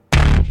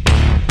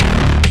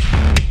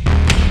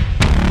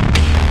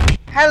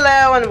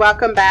Hello and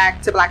welcome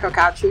back to Black Girl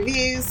Couch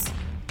Reviews.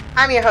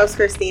 I'm your host,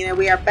 Christina.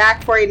 We are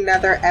back for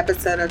another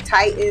episode of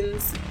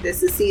Titans.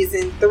 This is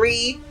season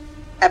 3,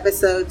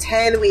 episode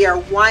 10. We are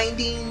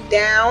winding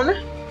down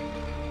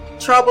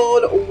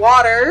Troubled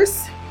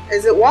Waters.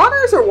 Is it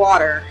Waters or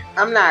Water?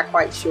 I'm not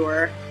quite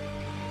sure.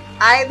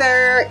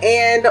 Either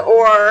and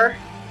or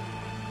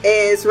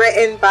is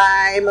written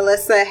by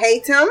Melissa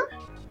Haytham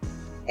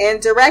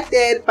and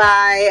directed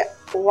by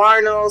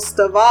Warnell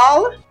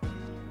Stovall.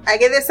 I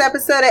give this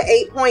episode an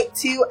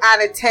 8.2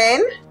 out of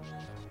 10.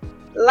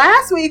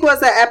 Last week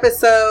was an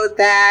episode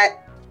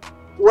that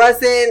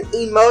wasn't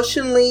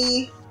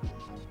emotionally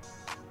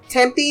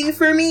tempting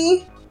for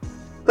me,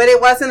 but it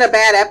wasn't a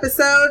bad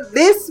episode.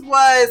 This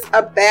was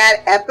a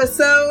bad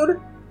episode,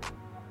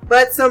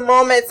 but some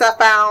moments I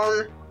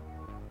found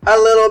a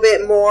little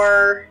bit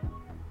more,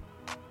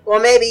 well,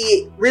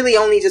 maybe really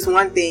only just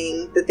one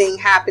thing, the thing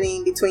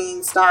happening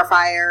between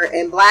Starfire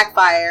and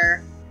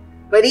Blackfire.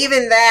 But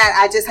even that,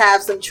 I just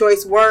have some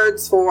choice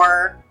words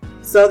for.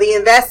 So the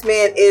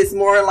investment is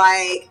more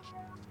like,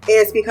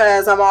 it's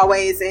because I'm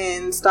always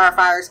in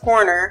Starfire's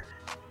corner.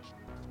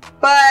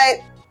 But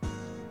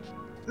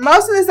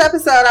most of this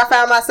episode, I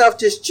found myself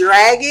just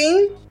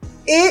dragging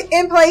it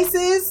in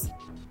places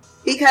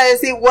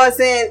because it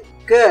wasn't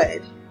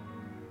good.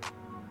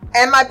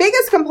 And my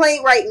biggest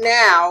complaint right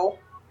now,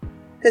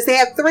 because they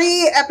have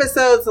 3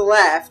 episodes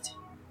left,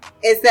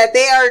 is that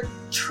they are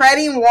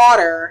treading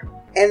water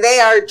and they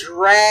are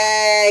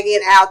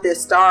dragging out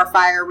this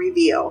Starfire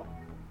reveal.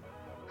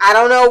 I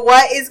don't know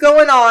what is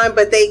going on,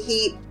 but they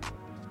keep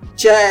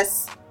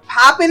just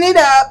popping it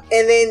up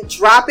and then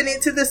dropping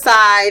it to the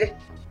side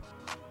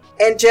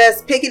and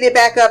just picking it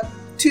back up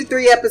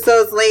 2-3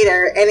 episodes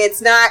later. And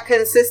it's not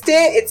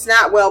consistent. It's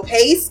not well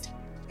paced.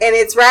 And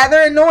it's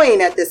rather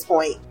annoying at this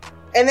point.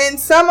 And then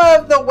some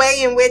of the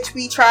way in which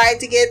we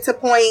tried to get to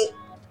point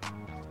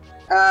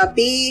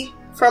B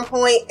from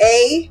point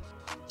A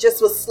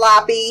just was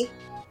sloppy.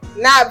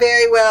 Not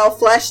very well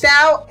fleshed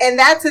out. And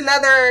that's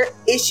another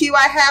issue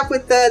I have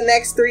with the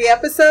next 3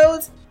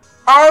 episodes.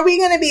 Are we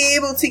going to be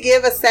able to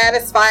give a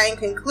satisfying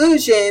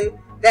conclusion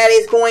that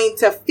is going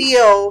to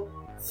feel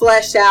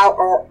fleshed out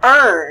or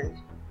earned?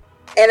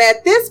 And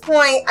at this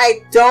point, I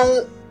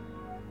don't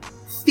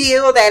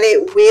feel that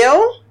it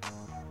will,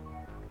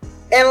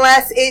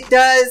 unless it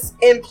does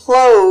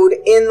implode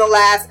in the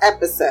last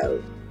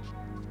episode.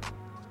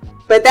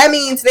 But that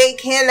means they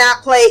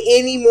cannot play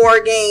any more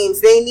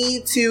games. They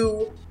need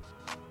to,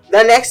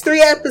 the next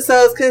 3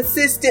 episodes,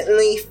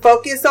 consistently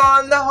focus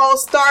on the whole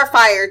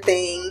Starfire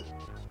thing,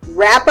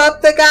 wrap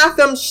up the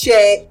Gotham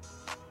shit,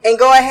 and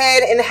go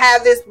ahead and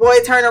have this boy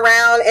turn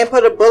around and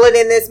put a bullet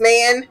in this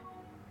man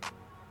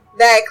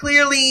that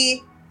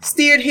clearly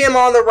steered him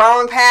on the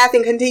wrong path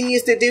and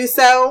continues to do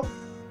so,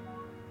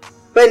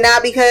 but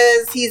not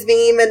because he's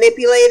being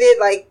manipulated.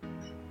 Like,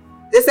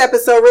 this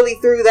episode really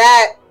threw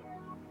that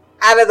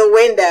out of the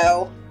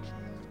window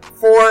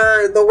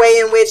for the way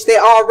in which they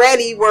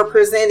already were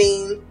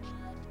presenting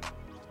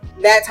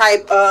that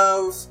type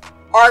of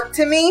arc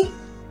to me.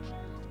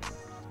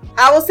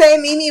 I will say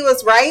Mimi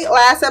was right.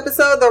 Last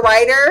episode, the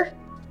writer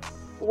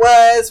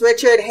was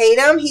Richard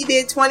Hatem. He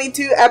did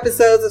 22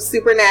 episodes of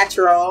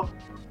Supernatural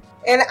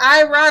and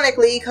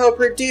ironically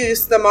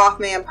co-produced the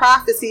Mothman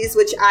Prophecies,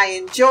 which I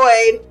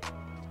enjoyed,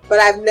 but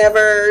I've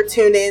never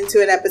tuned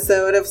into an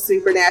episode of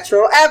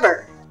Supernatural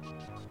ever.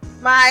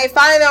 My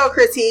final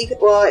critique,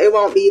 well, it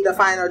won't be the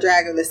final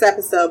drag of this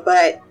episode,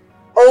 but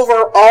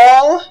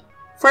overall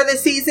for the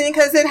season,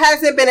 because it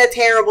hasn't been a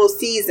terrible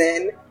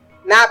season,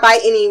 not by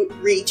any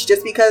reach,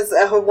 just because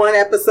one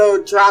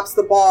episode drops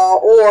the ball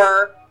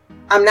or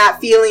I'm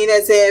not feeling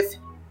as if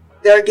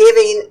they're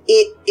giving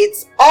it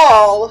its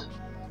all.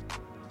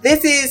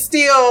 This is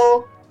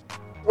still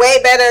way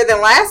better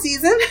than last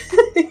season.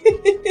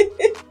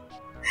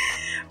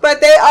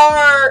 But they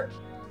are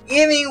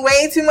giving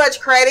way too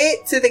much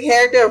credit to the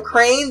character of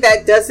Crane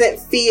that doesn't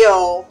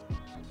feel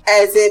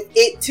as if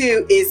it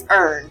too is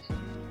earned.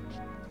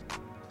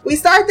 We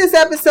start this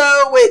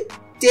episode with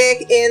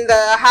Dick in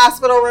the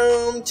hospital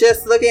room,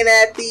 just looking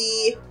at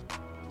the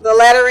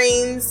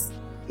letterings.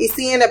 He's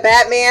seeing a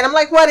Batman. I'm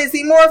like, what? Is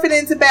he morphing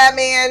into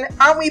Batman?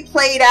 Aren't we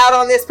played out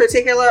on this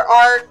particular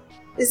arc?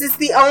 Is this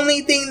the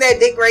only thing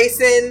that Dick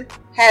Grayson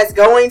has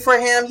going for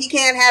him? He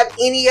can't have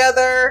any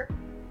other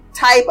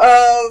type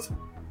of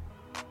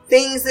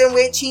things in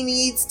which he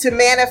needs to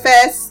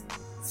manifest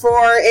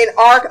for an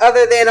arc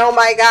other than, oh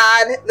my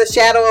god, the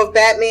shadow of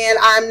Batman,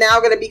 I'm now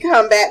going to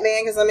become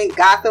Batman because I'm in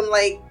Gotham.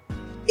 Like,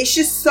 it's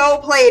just so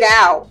played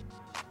out.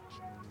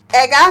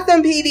 At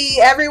Gotham PD,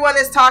 everyone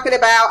is talking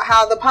about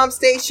how the pump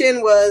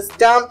station was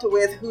dumped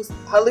with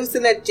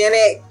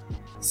hallucinogenic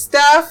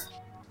stuff.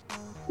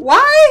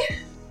 Why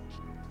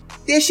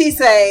did she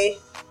say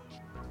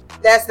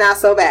that's not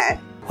so bad?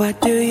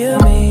 What do you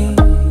mean?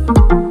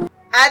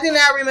 I do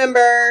not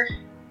remember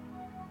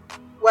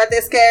what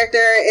this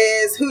character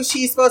is, who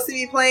she's supposed to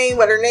be playing,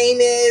 what her name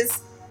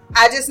is.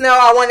 I just know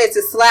I wanted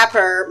to slap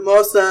her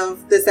most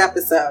of this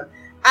episode.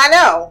 I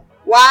know.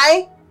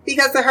 Why?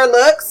 Because of her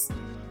looks.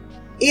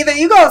 Either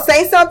you gonna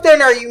say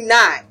something or you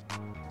not.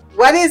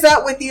 What is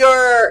up with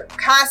your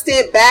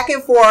constant back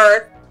and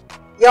forth?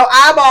 Your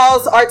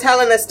eyeballs are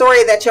telling a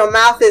story that your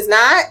mouth is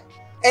not.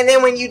 And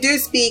then when you do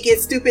speak,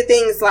 it's stupid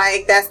things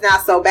like, that's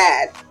not so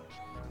bad.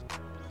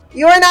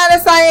 You are not a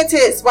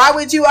scientist. Why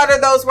would you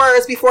utter those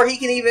words before he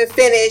can even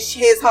finish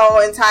his whole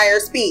entire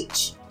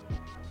speech?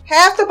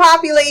 Half the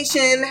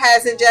population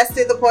has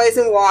ingested the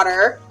poison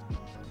water.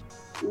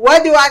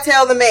 What do I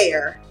tell the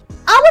mayor?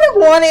 I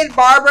would have wanted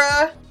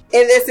Barbara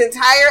in this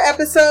entire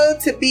episode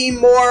to be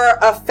more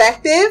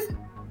effective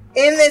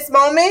in this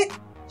moment.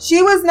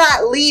 She was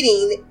not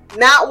leading,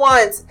 not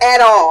once at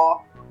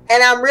all.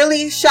 And I'm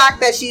really shocked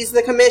that she's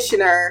the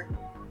commissioner,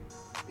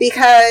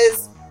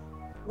 because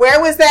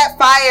where was that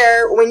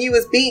fire when you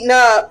was beating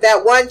up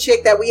that one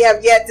chick that we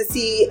have yet to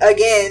see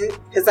again?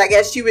 Because I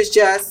guess she was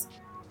just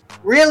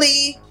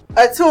really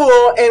a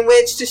tool in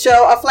which to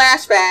show a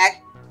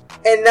flashback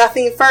and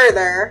nothing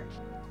further.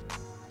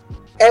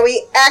 And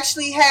we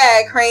actually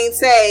had Crane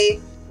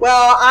say,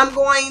 well, I'm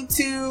going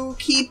to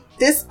keep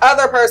this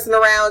other person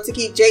around to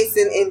keep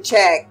Jason in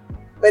check.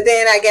 But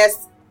then I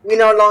guess we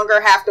no longer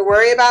have to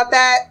worry about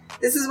that.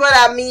 This is what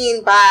I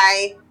mean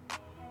by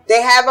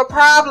they have a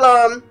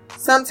problem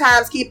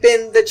sometimes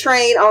keeping the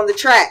train on the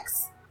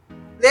tracks.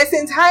 This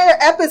entire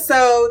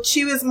episode,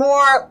 she was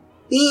more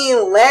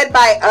being led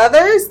by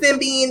others than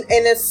being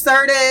an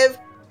assertive,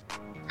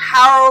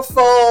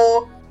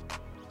 powerful,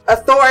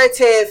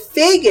 authoritative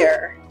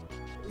figure.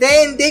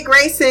 Then Dick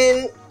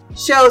Grayson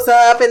shows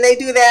up and they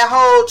do that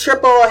whole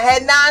triple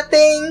head nod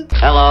thing.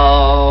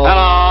 Hello.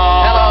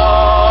 Hello.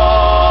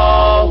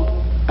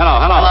 Hello. Hello.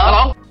 Hello.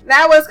 Hello.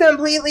 That was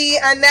completely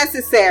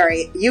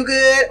unnecessary. You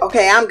good?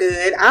 Okay, I'm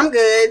good. I'm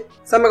good.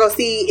 So I'm gonna go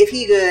see if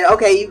he good.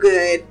 Okay, you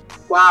good.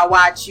 While I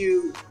watch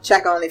you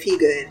check on if he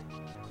good.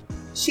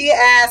 She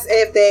asks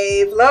if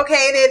they've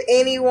located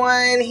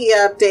anyone. He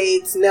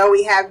updates, no,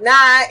 we have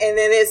not. And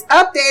then it's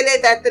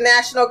updated that the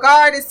National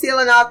Guard is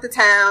sealing off the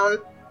town.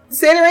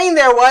 Considering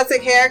there was a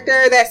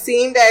character that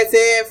seemed as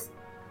if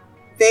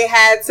they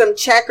had some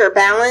check or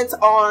balance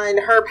on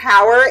her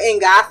power in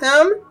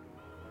Gotham,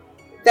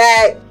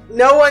 that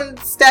no one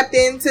stepped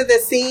into the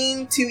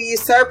scene to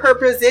usurp her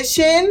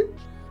position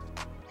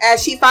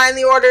as she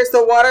finally orders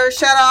the water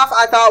shut off,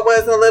 I thought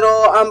was a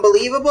little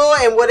unbelievable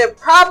and would have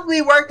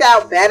probably worked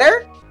out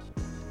better,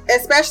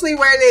 especially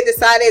where they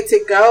decided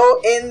to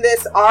go in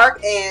this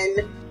arc.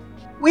 And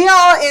we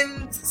all,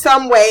 in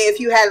some way, if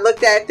you had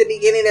looked at the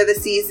beginning of the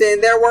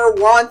season, there were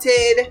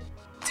wanted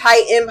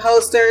Titan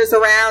posters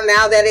around.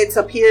 Now that it's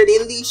appeared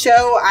in the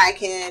show, I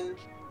can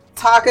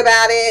talk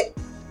about it.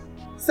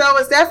 So it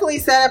was definitely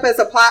set up as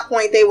a plot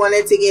point they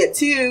wanted to get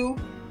to.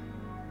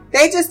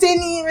 They just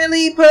didn't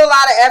really put a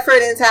lot of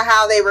effort into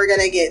how they were going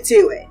to get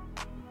to it.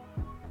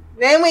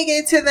 Then we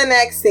get to the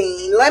next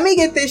scene. Let me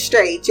get this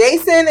straight.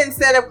 Jason,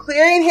 instead of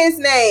clearing his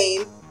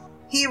name,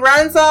 he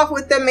runs off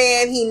with the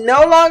man he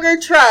no longer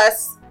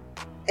trusts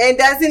and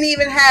doesn't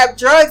even have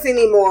drugs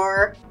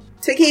anymore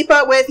to keep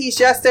up with. He's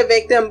just a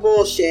victim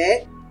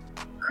bullshit.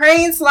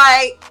 Crane's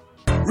like,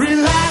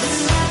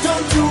 relax,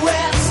 don't do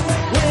it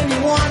when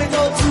you want to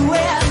go to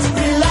it.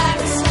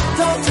 Relax,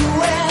 don't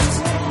do it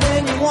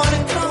when you want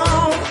to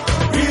come.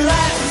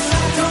 Relax,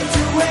 don't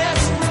do it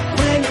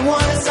when you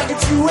want to suck it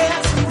to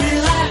it.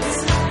 Relax,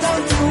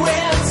 don't do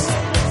it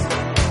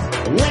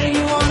when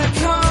you want to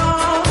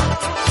come.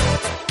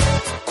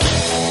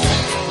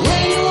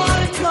 When you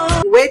want to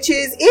come. which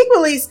is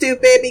equally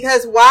stupid,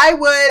 because why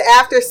would,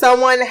 after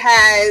someone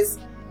has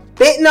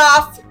bitten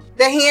off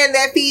the hand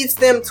that feeds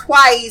them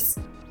twice,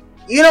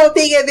 you don't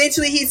think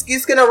eventually he's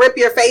just gonna rip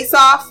your face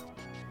off?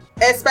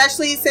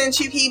 Especially since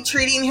you keep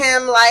treating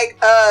him like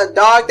a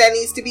dog that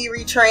needs to be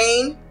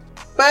retrained.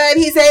 But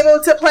he's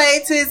able to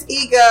play to his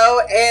ego,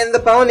 and the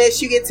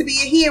bonus, you get to be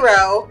a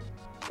hero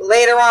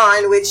later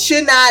on, which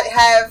should not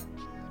have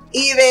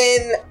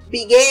even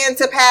began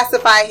to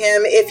pacify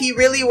him if he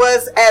really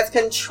was as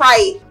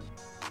contrite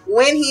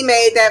when he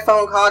made that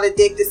phone call to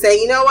Dick to say,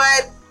 you know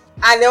what,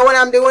 I know what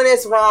I'm doing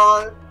is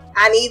wrong.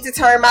 I need to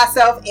turn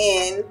myself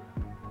in.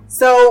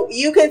 So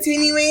you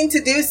continuing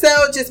to do so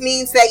just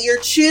means that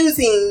you're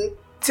choosing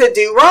to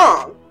do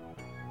wrong.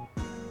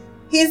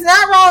 He's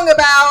not wrong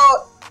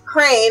about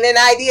Crane. An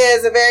idea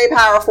is a very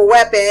powerful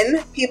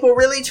weapon. People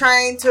really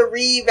trying to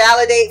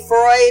revalidate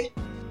Freud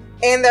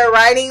in their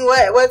writing.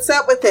 What's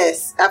up with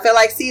this? I feel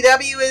like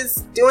CW is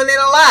doing it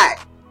a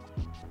lot.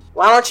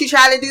 Why don't you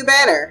try to do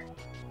better?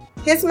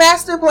 His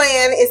master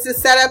plan is to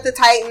set up the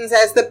Titans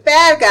as the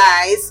bad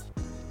guys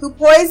who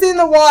poison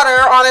the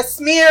water on a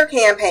smear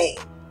campaign.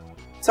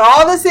 To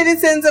all the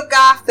citizens of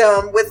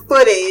Gotham with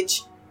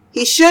footage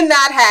he should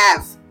not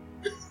have.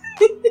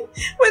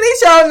 When they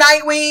show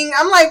Nightwing,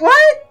 I'm like,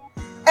 what?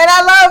 And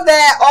I love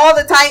that all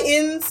the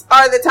Titans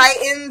are the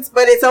Titans,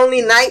 but it's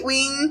only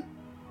Nightwing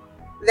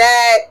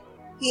that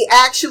he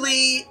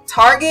actually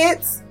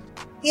targets.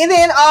 He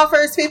then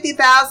offers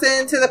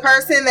 $50,000 to the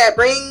person that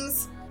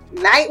brings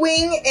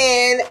Nightwing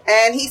in,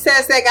 and he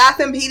says that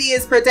Gotham PD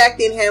is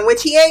protecting him,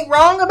 which he ain't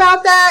wrong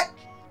about that.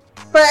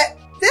 But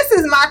this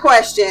is my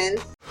question.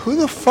 Who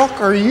the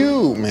fuck are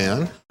you,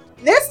 man?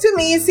 This to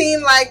me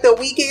seemed like the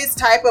weakest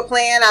type of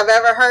plan I've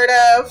ever heard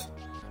of.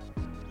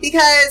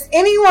 Because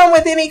anyone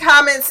with any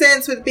common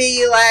sense would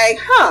be like,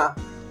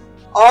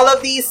 all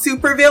of these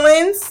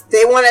supervillains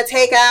they want to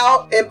take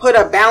out and put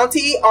a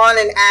bounty on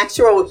an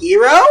actual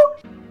hero?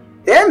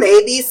 There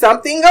may be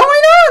something going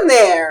on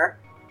there.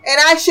 And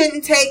I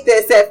shouldn't take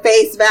this at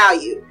face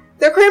value.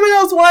 The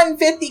criminals want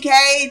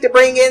 $50K to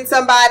bring in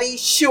somebody,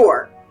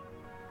 sure.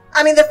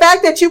 I mean, the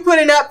fact that you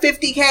putting up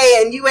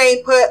 $50K and you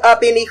ain't put up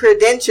any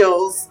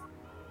credentials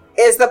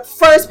is the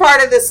first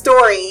part of the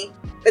story.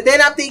 But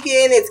then I'm thinking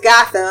it's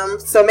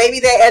Gotham, so maybe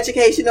their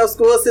educational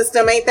school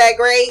system ain't that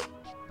great.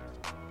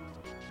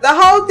 The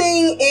whole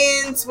thing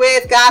ends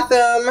with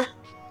Gotham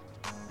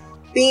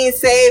being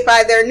saved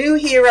by their new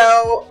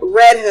hero,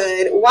 Red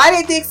Hood. Why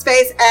did Dick's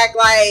face act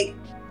like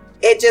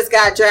it just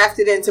got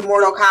drafted into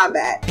Mortal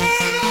Kombat?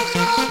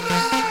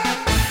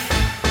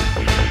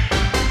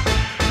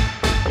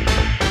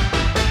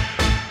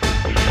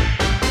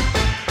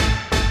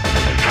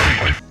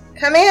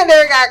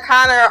 Commander got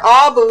Connor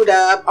all booed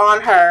up on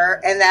her,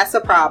 and that's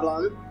a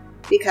problem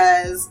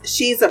because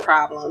she's a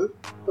problem.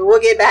 But we'll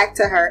get back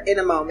to her in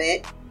a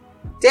moment.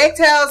 Dick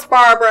tells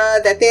Barbara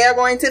that they are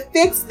going to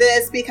fix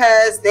this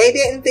because they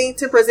didn't think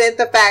to present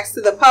the facts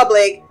to the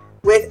public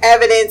with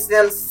evidence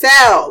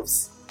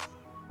themselves.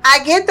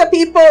 I get the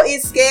people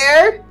is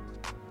scared,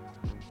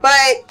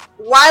 but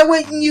why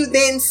wouldn't you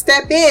then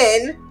step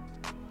in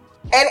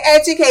and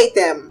educate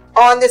them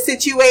on the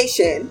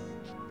situation?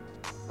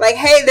 Like,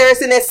 hey,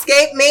 there's an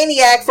escaped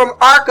maniac from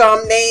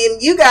Arkham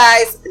named, you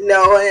guys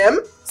know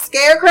him,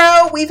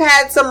 Scarecrow. We've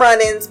had some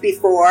run-ins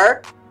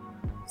before.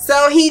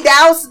 So he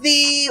doused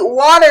the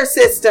water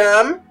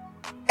system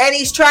and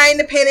he's trying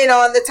to pin it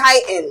on the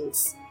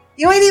Titans.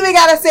 You ain't even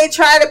gotta say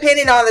try to pin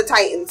it on the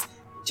Titans.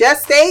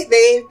 Just state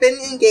they've been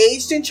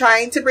engaged in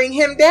trying to bring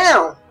him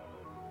down.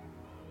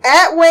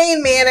 At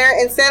Wayne Manor,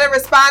 instead of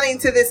responding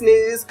to this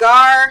news,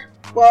 Gar,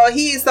 well,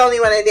 he's the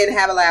only one that didn't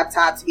have a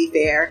laptop, to be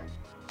fair.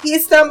 He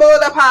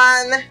stumbled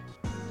upon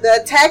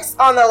the text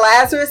on the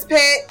Lazarus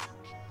Pit.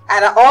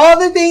 Out of all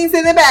the things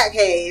in the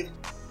Batcave,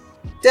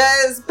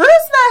 does Bruce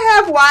not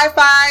have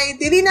Wi-Fi?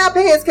 Did he not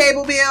pay his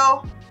cable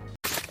bill?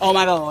 Oh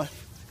my god.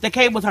 The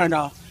cable turned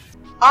off.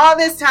 All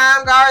this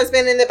time Gar has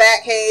been in the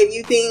Batcave.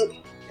 You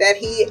think that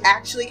he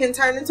actually can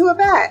turn into a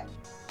bat?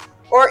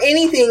 Or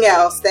anything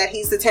else that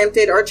he's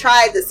attempted or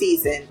tried this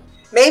season.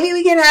 Maybe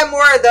we can have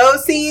more of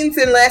those scenes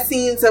and less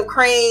scenes of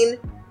Crane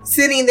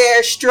sitting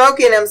there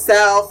stroking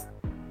himself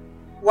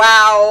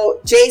while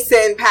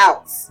Jason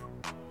pouts.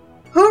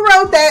 Who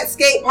wrote that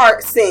skate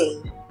park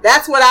scene?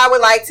 That's what I would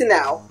like to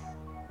know.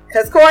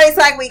 Because Corey's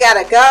like, we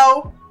gotta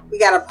go. We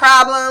got a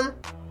problem.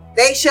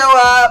 They show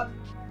up.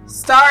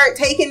 Start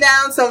taking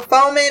down some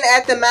foaming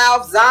at the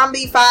mouth,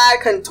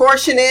 zombie-fied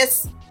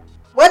contortionists.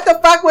 What the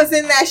fuck was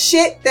in that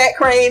shit that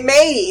Crane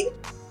made?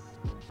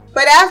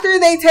 But after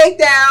they take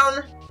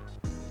down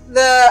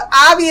the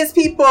obvious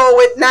people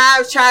with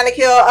knives trying to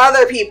kill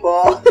other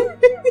people,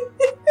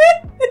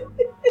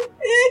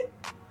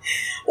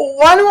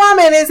 one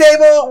woman is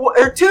able,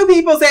 or two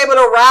people is able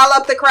to rile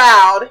up the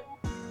crowd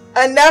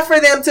enough for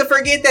them to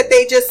forget that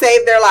they just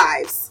saved their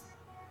lives.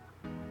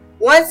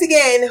 Once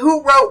again,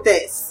 who wrote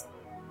this?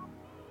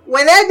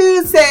 When that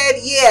dude said,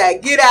 yeah,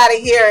 get out of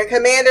here, and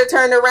Commander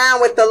turned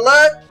around with the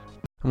look,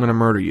 I'm going to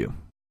murder you.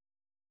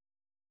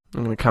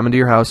 I'm going to come into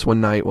your house one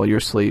night while you're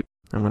asleep.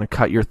 I'm going to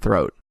cut your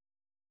throat.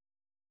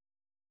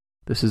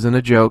 This isn't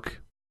a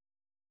joke.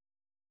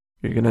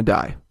 You're going to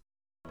die.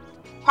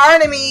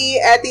 part of me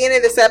at the end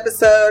of this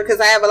episode, because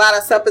I have a lot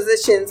of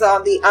suppositions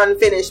on the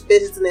unfinished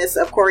business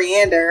of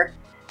Coriander,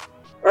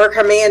 or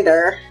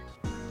Commander,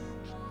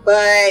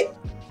 but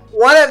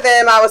one of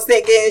them I was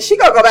thinking, she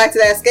gonna go back to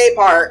that skate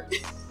park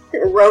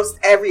and roast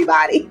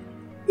everybody.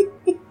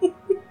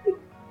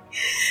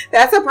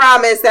 That's a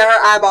promise that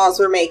her eyeballs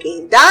were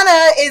making.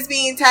 Donna is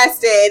being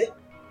tested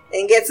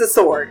and gets a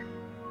sword.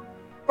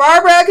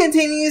 Barbara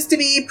continues to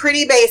be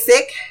pretty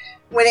basic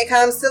when it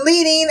comes to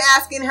leading,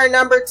 asking her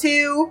number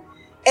 2.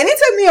 And it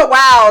took me a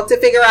while to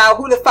figure out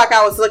who the fuck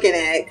I was looking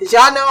at. Because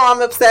y'all know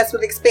I'm obsessed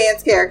with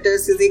Expanse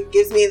characters because it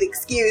gives me an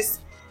excuse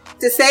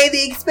to say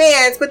the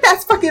Expanse. But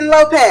that's fucking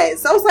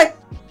Lopez. So I was like,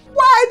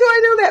 why do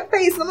I know that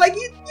face? I'm like,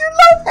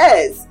 you're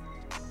Lopez.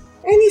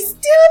 And he's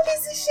still a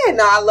piece of shit.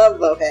 No, I love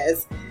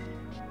Lopez.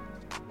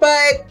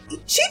 But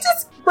she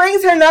just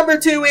brings her number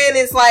 2 in and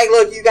is like,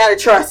 look, you gotta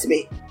trust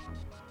me.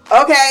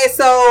 Okay,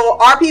 so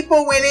our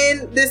people went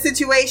in this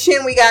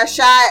situation. We got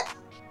shot.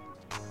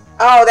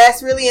 Oh,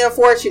 that's really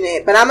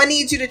unfortunate. But I'm gonna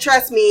need you to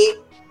trust me.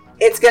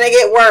 It's gonna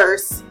get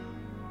worse.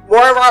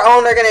 More of our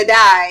own are gonna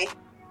die.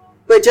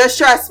 But just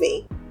trust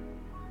me.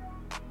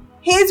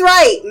 He's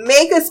right.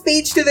 Make a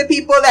speech to the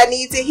people that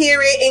need to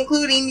hear it,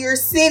 including your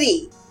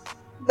city.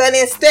 But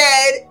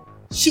instead,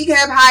 she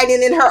kept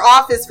hiding in her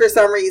office for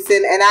some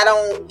reason, and I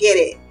don't get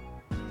it.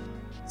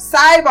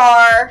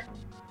 Sidebar.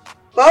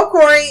 Both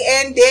Corey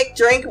and Dick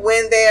drink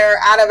when they're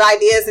out of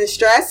ideas and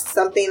stress,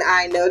 something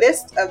I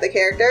noticed of the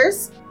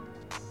characters.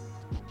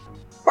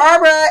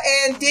 Barbara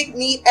and Dick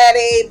meet at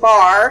a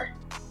bar.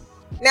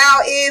 Now,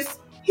 if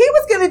he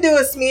was going to do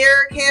a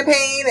smear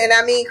campaign, and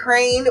I mean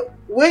Crane,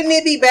 wouldn't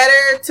it be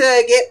better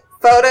to get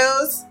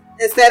photos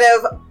instead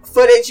of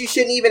footage you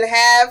shouldn't even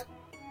have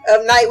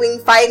of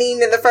Nightwing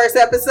fighting in the first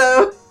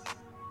episode?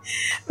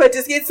 But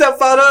just get some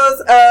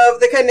photos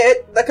of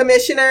the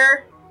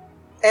commissioner,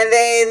 and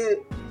then,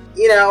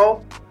 you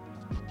know,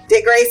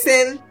 Dick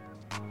Grayson.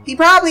 He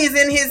probably is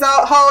in his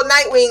whole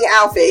Nightwing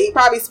outfit. He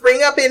probably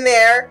spring up in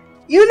there.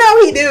 You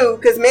know he do,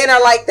 because men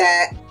are like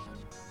that.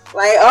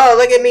 Like, oh,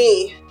 look at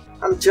me.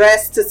 I'm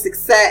dressed to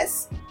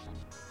success.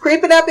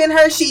 Creeping up in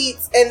her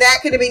sheets, and that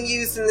could have been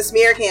used in the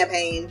smear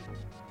campaign.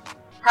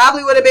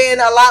 Probably would have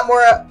been a lot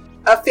more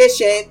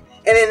efficient,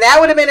 and then that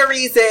would have been a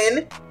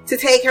reason to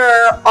take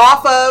her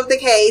off of the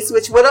case,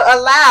 which would have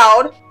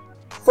allowed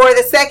for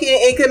the second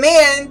in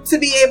command to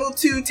be able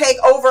to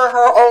take over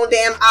her own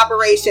damn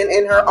operation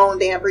in her own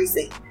damn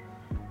precinct.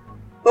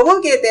 But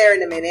we'll get there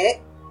in a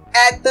minute.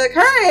 At the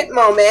current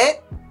moment,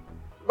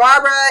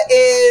 Barbara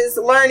is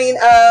learning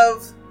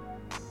of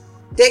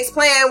Dick's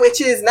plan, which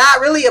is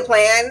not really a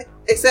plan,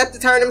 except to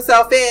turn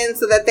himself in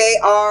so that they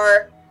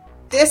are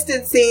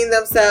distancing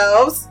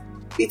themselves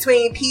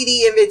between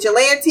PD and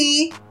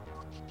Vigilante.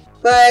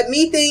 But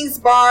methinks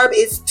Barb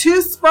is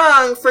too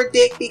sprung for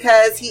Dick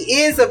because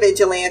he is a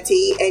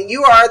vigilante and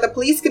you are the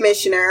police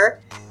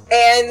commissioner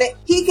and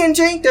he can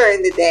drink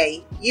during the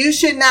day. You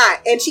should not.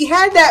 And she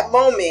had that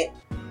moment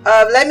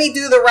of, let me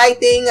do the right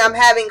thing, I'm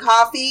having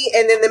coffee.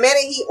 And then the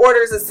minute he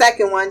orders a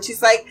second one,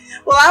 she's like,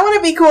 well, I want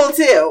to be cool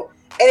too.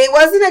 And it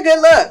wasn't a good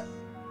look.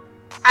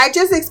 I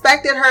just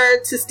expected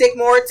her to stick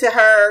more to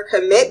her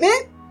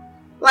commitment.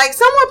 Like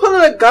someone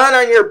pulling a gun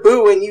on your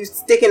boo and you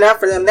sticking up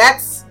for them.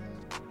 That's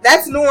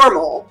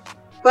normal.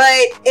 But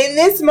in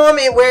this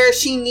moment where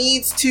she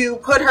needs to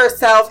put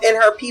herself and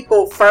her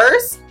people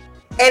first,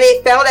 and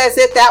it felt as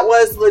if that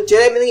was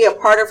legitimately a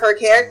part of her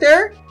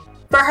character,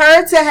 for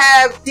her to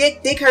have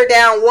Dick dig her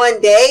down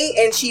one day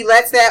and she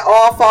lets that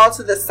all fall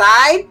to the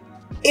side,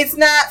 it's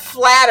not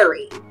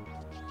flattering.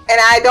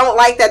 And I don't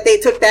like that they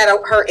took that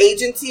her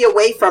agency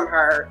away from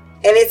her.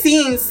 And it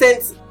seems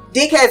since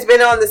Dick has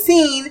been on the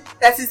scene,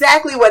 that's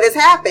exactly what has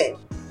happened.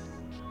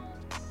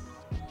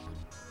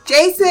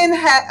 Jason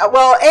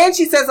and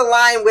she says a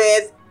line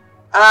with,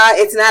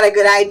 it's not a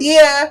good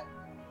idea.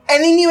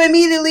 And then you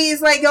immediately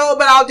is like, oh,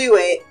 but I'll do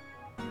it.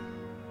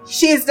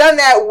 She has done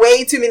that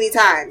way too many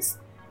times.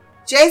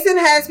 Jason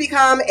has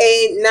become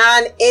a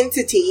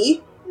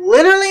non-entity,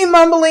 literally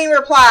mumbling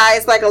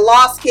replies like a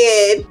lost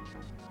kid,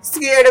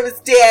 scared of his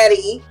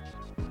daddy,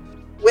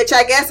 which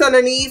I guess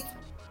underneath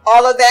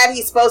all of that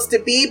he's supposed to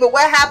be. But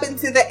what happened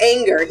to the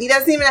anger? He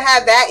doesn't even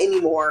have that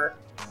anymore.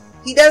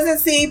 He doesn't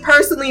seem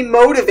personally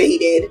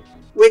motivated,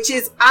 which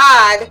is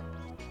odd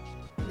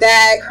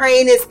that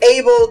Crane is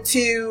able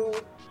to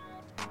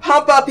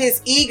pump up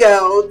his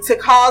ego to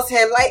cause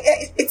him, like,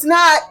 it's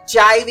not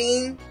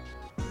jiving.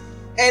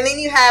 And then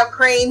you have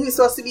Crane, who's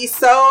supposed to be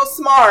so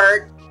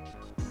smart,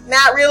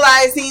 not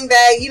realizing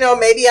that, you know,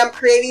 maybe I'm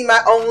creating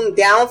my own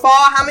downfall.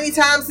 How many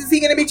times is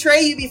he going to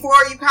betray you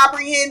before you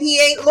comprehend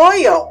he ain't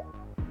loyal?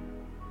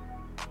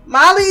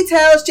 Molly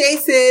tells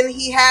Jason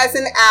he has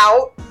an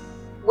out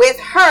with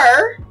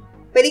her,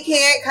 but he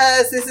can't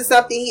because this is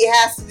something he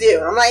has to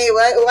do. I'm like,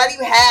 why do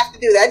you have to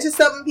do that? That's just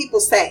something people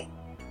say.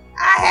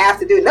 I have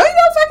to do it. No, you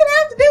don't fucking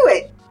have to do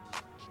it.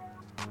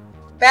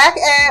 Back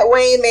at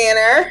Wayne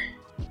Manor,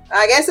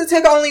 I guess it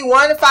took only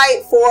one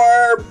fight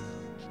for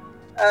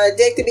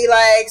Dick to be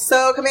like,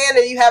 so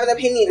Commander, you have an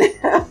opinion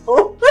now.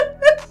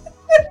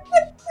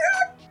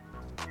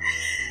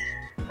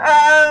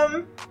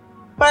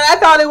 But I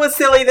thought it was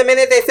silly the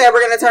minute they said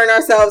we're going to turn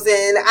ourselves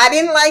in. I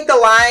didn't like the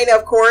line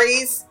of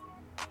Corey's.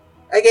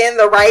 Again,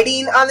 the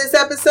writing on this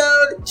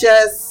episode,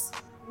 just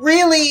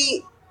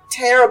really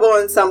terrible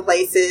in some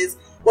places.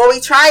 Well,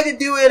 we try to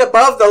do it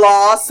above the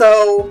law,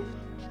 so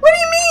what do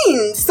you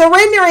mean?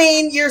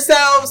 Surrendering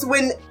yourselves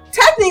when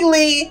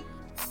technically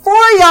 4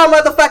 of y'all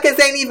motherfuckers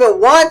ain't even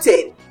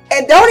wanted.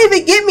 And don't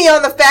even get me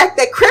on the fact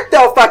that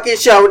Crypto fucking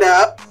showed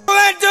up.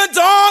 Let the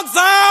dogs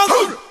out!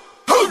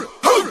 Who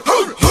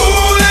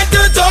let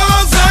the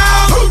dogs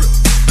out?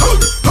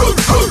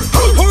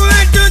 Who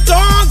let the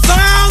dogs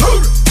out?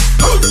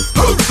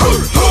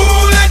 Who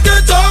let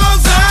the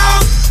dogs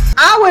out?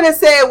 I would have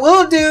said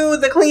we'll do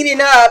the cleaning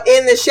up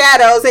in the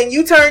shadows and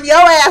you turn your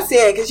ass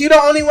in because you're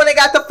the only one that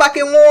got the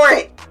fucking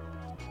warrant.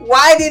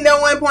 Why did no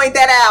one point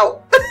that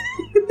out?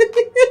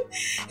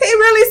 He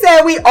really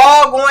said we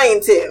all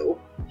going to.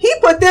 He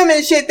put them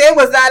in shit they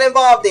was not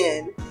involved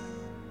in.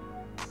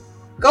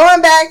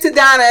 Going back to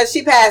Donna as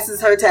she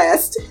passes her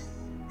test.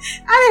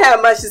 I didn't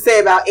have much to say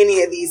about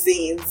any of these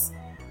scenes.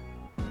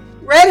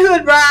 Red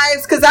Hood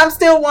arrives because I'm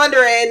still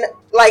wondering,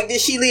 like, did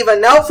she leave a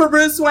note for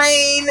Bruce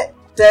Wayne?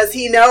 Does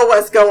he know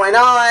what's going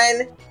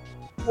on?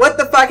 What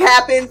the fuck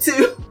happened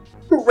to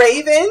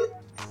Raven?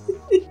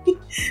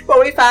 But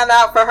we found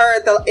out for her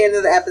at the end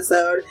of the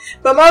episode.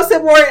 But most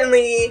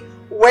importantly,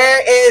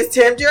 where is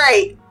Tim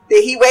Drake?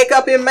 Did he wake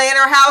up in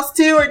Manor House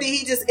too, or did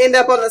he just end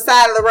up on the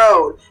side of the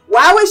road?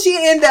 Why would she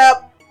end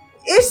up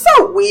it's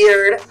so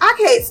weird. I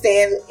can't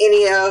stand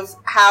any of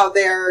how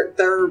they're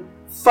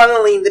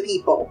funneling the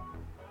people.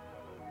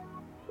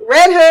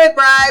 Red Hood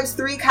bribes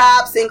 3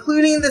 cops,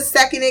 including the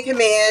second in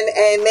command,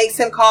 and makes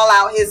him call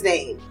out his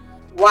name.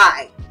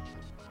 Why?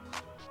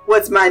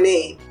 What's my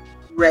name?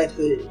 Red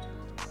Hood.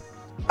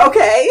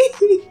 Okay.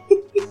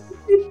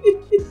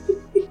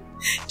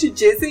 Did you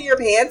jizz in your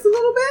pants a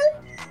little bit?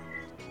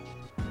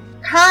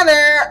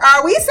 Connor,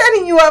 are we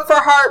setting you up for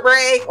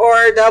heartbreak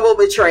or double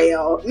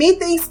betrayal? Me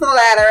thinks the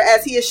latter,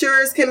 as he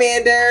assures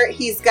Commander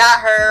he's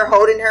got her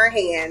holding her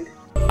hand.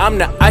 I'm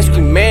the ice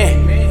cream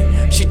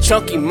man. She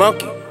chunky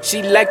monkey.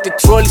 She like the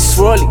trolley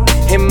swirly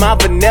in my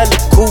vanilla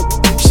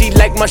coupe. She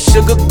like my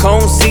sugar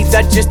cone seats.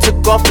 I just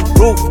took off the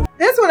roof.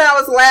 This one I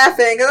was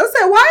laughing because I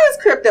said, why is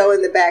Crypto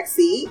in the back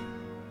seat?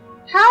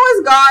 How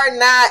is Guard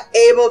not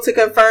able to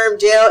confirm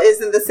jail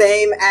isn't the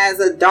same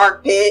as a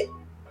dark pit?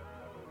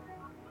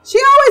 She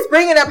always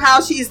bringing up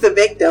how she's the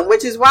victim,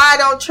 which is why I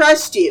don't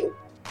trust you.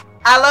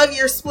 I love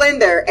your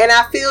splendor and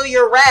I feel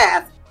your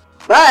wrath,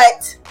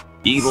 but...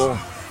 Evil,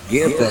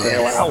 get the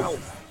hell out.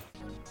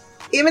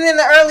 Even in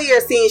the earlier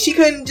scene, she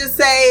couldn't just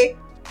say,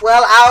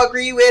 well, I'll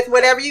agree with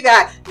whatever you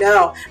got.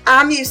 No,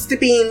 I'm used to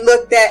being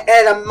looked at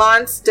as a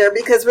monster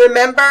because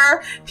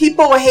remember,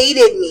 people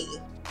hated me.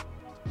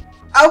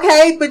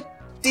 Okay, but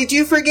did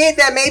you forget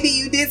that maybe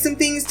you did some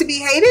things to be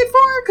hated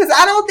for? Because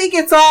I don't think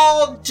it's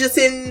all just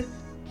in,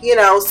 you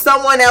know,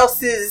 someone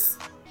else's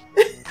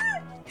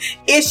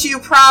issue,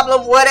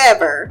 problem,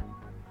 whatever.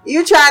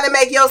 You trying to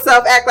make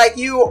yourself act like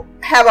you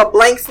have a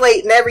blank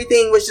slate and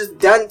everything was just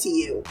done to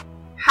you.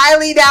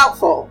 Highly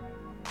doubtful.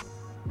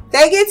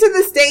 They get to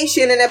the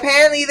station and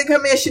apparently the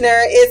commissioner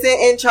isn't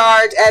in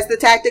charge as the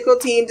tactical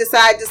team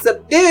decide to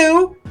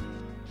subdue.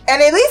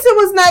 And at least it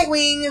was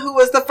Nightwing who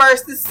was the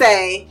first to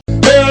say,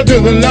 hell to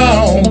the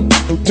no,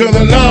 to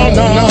the no,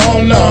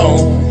 no,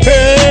 no.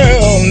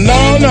 Hell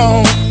no,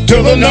 no,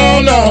 to the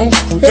no, no.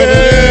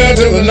 Hell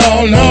to the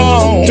no,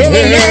 no, to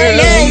the no,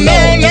 no,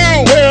 no,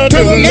 no. Hell to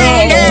the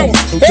no, no,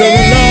 to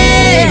the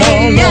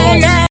no, no,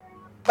 no.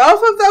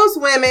 Both of those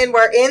women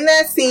were in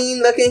that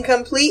scene looking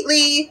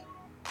completely,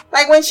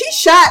 like when she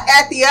shot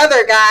at the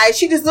other guy,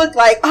 she just looked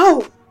like,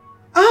 oh,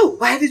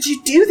 why did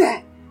you do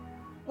that?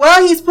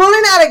 Well, he's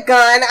pulling out a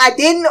gun. I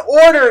didn't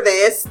order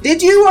this.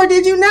 Did you or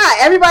did you not?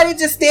 Everybody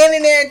just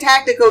standing there in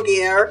tactical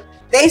gear.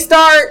 They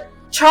start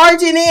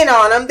charging in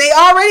on him. They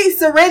already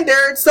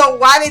surrendered, so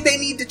why did they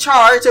need to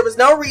charge? There was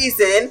no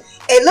reason.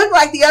 It looked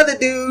like the other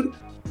dude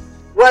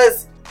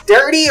was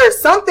dirty or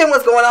something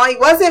was going on. He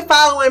wasn't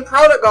following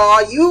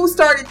protocol. You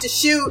started to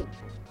shoot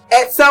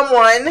at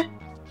someone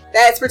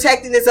that's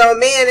protecting his own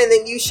man and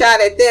then you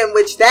shot at them,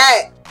 which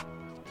that's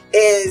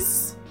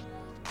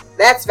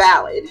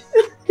valid.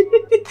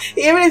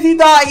 Even if you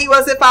thought he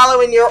wasn't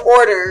following your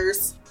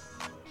orders,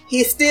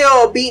 he's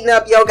still beating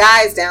up your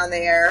guys down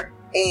there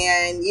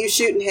and you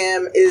shooting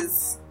him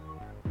is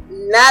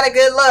not a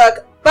good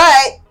look.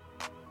 But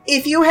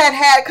if you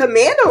had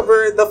command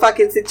over the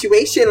fucking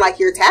situation like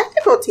your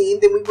tactical team,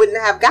 then we wouldn't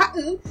have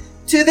gotten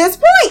to this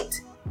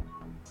point.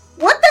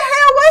 What the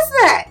hell was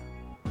that?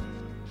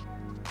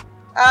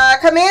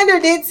 Commander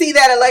did see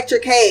that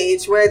electric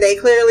cage where they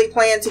clearly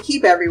planned to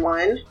keep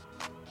everyone.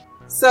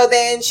 So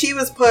then she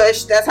was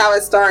pushed. That's how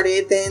it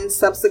started. Then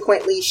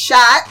subsequently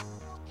shot.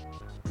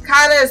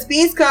 Connor's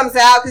beast comes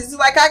out because he's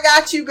like, I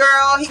got you,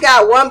 girl. He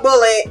got one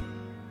bullet.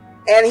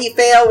 And he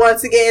failed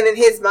once again in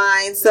his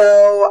mind.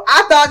 So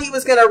I thought he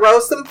was going to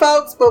roast some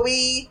folks. But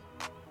we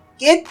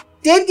did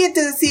get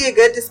to see a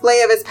good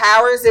display of his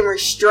powers and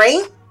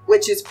restraint,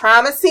 which is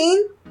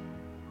promising.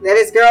 That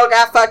his girl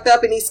got fucked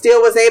up and he still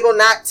was able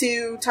not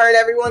to turn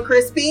everyone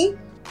crispy.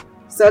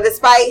 So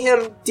despite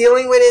him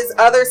dealing with his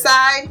other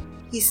side,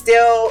 he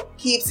still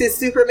keeps his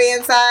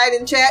Superman side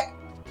in check.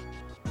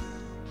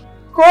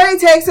 Corey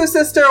takes her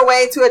sister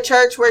away to a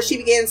church where she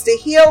begins to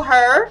heal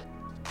her,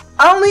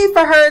 only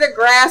for her to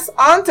grasp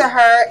onto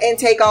her and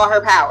take all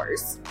her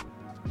powers.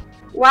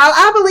 While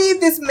I believe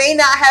this may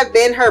not have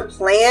been her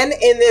plan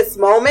in this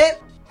moment,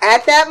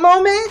 at that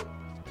moment,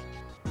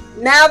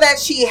 now that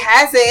she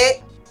has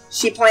it,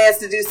 she plans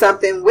to do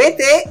something with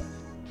it.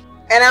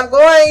 And I'm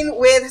going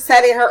with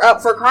setting her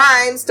up for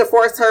crimes to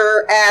force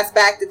her ass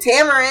back to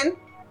Tamarin.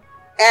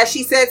 As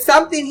she said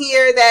something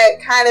here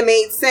that kind of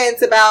made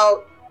sense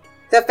about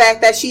the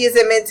fact that she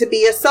isn't meant to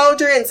be a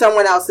soldier in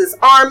someone else's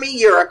army.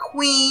 You're a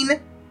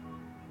queen.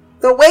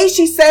 The way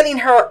she's setting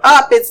her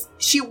up is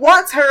she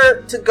wants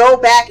her to go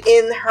back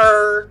in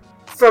her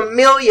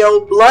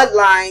familial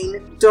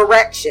bloodline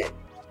direction.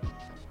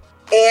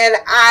 And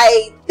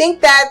I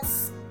think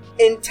that's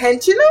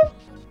intentional.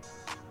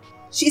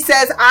 She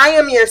says, I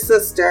am your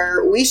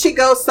sister. We should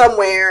go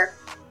somewhere.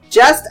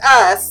 Just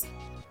us.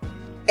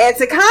 And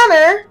to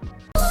Connor,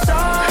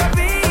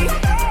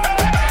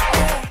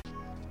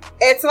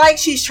 it's like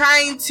she's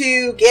trying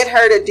to get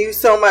her to do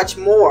so much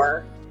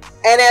more.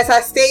 And as I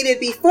stated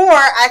before,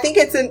 I think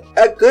it's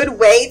a good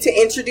way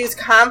to introduce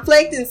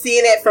conflict and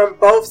seeing it from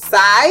both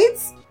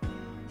sides.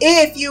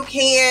 If you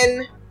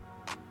can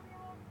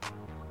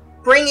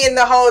bring in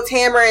the whole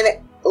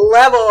Tamarin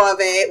level of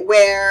it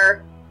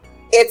where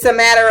it's a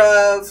matter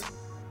of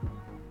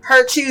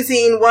her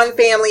choosing one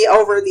family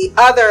over the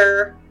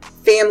other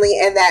family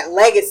and that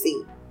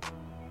legacy.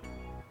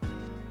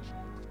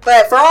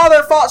 But for all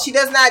their faults, she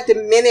does not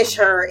diminish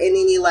her in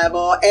any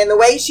level. And the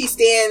way she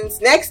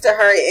stands next to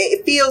her,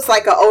 it feels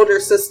like an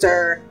older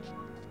sister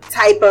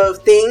type of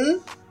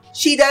thing.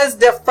 She does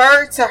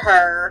defer to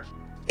her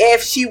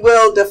if she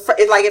will defer.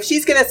 Like, if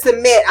she's going to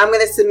submit, I'm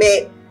going to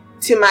submit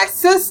to my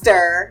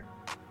sister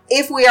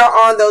if we are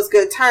on those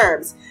good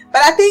terms.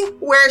 But I think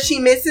where she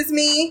misses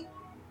me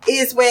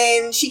is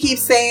when she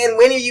keeps saying,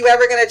 when are you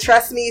ever going to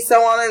trust me,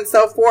 so on and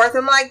so forth.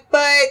 I'm like,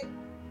 but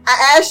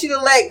I asked you to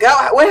let go.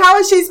 How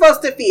is she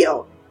supposed to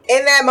feel?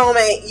 In that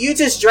moment, you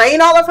just drain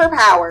all of her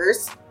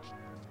powers.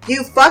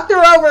 You fucked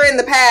her over in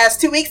the past.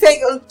 2 weeks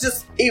ago,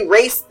 just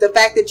erased the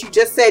fact that you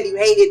just said you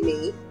hated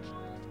me.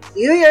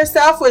 You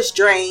yourself was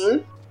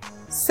drained.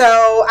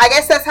 So I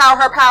guess that's how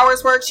her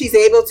powers work. She's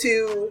able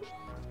to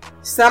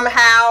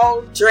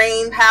somehow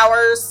drain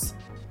powers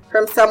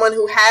from someone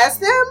who has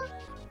them.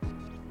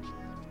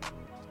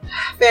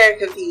 Very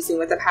confusing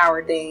with the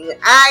power thing.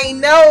 I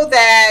know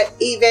that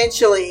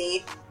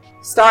eventually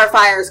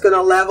Starfire is going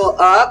to level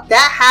up.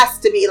 That has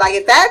to be, like,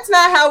 if that's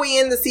not how we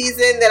end the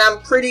season, then I'm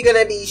pretty going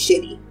to be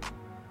shitty.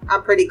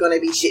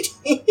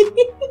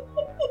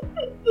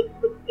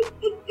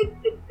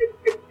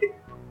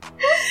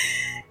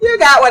 You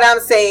got what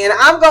I'm saying.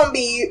 I'm going to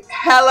be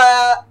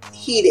hella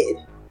heated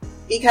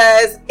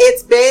because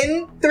it's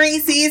been 3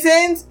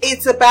 seasons.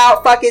 It's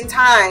about fucking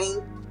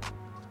time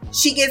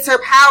she gets her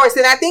powers.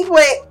 And I think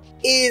what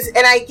is,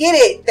 and I get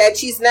it, that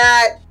she's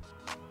not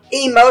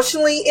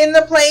emotionally in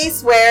the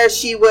place where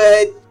she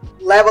would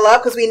level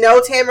up, because we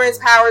know Tamarin's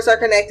powers are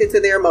connected to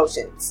their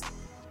emotions.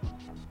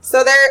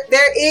 So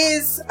there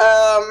is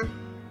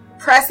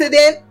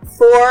precedent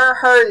for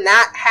her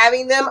not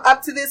having them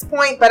up to this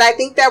point, but I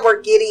think that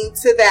we're getting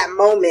to that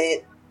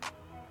moment,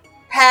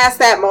 past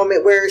that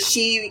moment where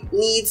she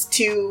needs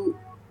to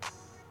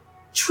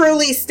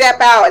truly step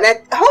out.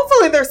 And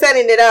hopefully they're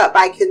setting it up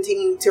by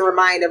continuing to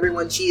remind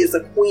everyone she is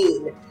a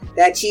queen,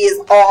 that she is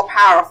all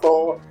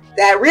powerful,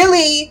 that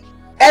really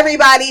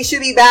everybody should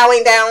be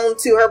bowing down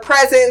to her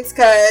presence,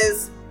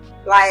 because,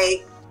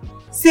 like,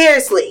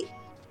 seriously,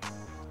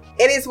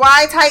 it is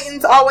why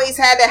Titans always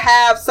had to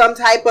have some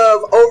type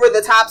of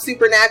over-the-top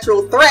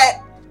supernatural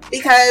threat,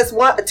 because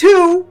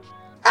 2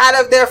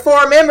 out of their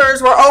 4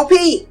 members were OP.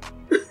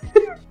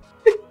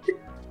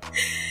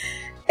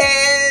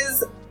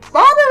 Is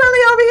Barbara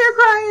really over here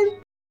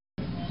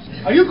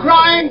crying? Are you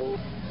crying?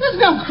 There's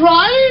no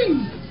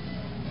crying.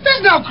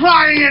 There's no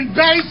crying in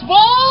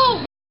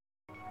baseball.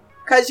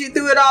 Because you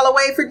threw it all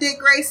away for Dick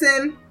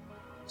Grayson?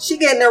 She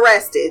getting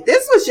arrested.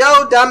 This was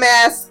your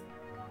dumbass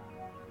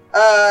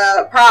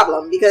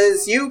problem,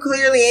 because you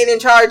clearly ain't in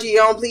charge of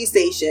your own police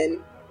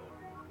station.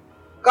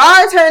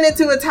 Gar turned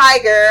into a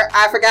tiger,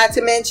 I forgot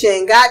to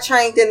mention, got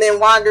tranked and then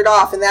wandered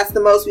off, and that's the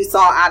most we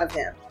saw out of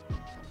him.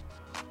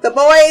 The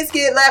boys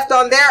get left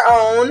on their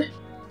own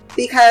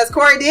because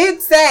Corey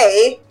did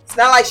say, it's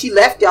not like she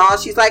left y'all.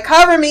 She's like,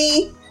 cover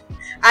me.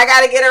 I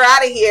gotta get her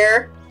out of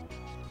here.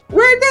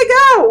 Where'd they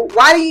go?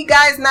 Why do you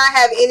guys not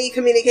have any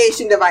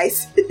communication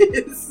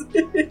devices?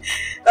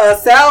 A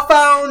cell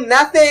phone,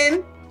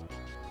 nothing.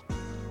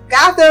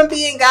 Gotham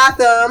being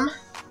Gotham.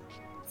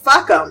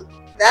 Fuck them.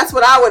 That's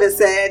what I would have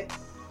said.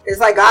 It's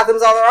like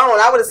Gotham's on their own.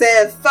 I would have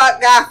said,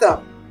 fuck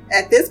Gotham.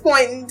 At this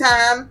point in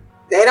time,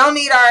 they don't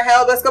need our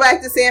help. Let's go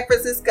back to San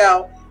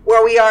Francisco,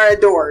 where we are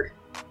adored.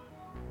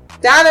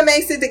 Donna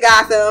makes it to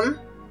Gotham.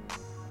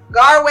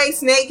 Gar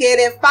wakes naked,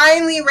 and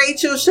finally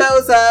Rachel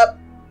shows up,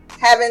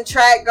 having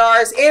tracked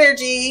Gar's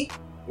energy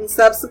and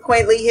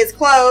subsequently his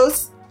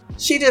clothes.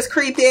 She just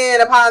creeped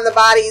in upon the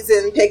bodies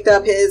and picked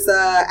up his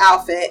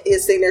outfit,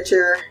 his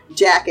signature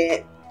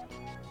jacket.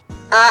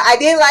 I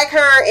did like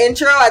her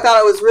intro. I thought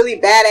it was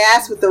really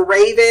badass with the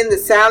Raven, the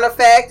sound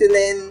effect, and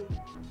then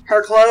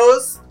her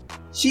clothes.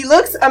 She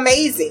looks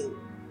amazing.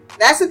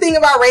 That's the thing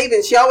about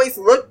Raven. She always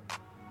looked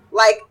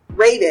like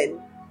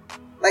Raven,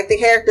 like the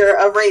character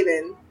of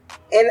Raven.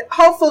 And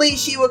hopefully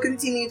she will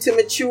continue to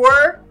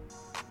mature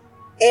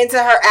into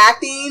her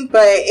acting,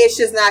 but it's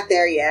just not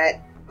there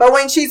yet. But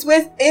when she's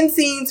in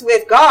scenes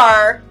with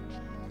Gar,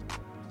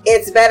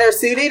 it's better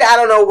suited. I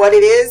don't know what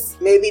it is.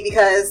 Maybe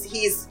because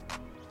he's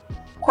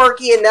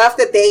quirky enough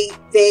that they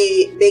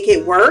make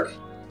it work,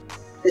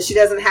 that she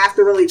doesn't have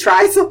to really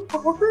try so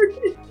hard.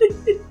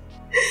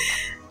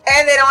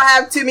 And they don't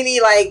have too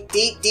many, like,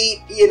 deep,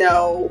 you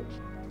know,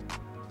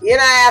 you're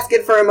not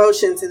asking for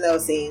emotions in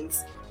those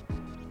scenes.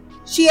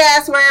 She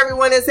asks where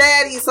everyone is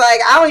at. He's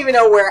like, I don't even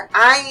know where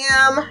I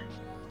am.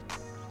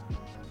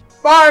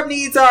 Barb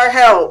needs our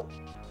help.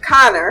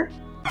 Connor.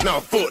 Now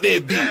fuck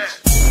that bitch.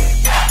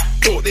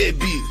 Fuck that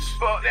bitch.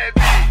 Fuck that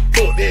bitch.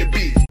 Fuck that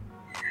bitch.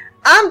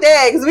 I'm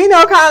dead, because we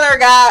know Connor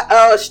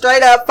got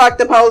straight up fuck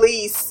the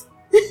police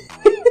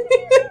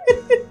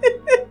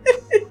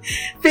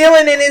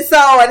feeling in his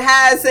soul, and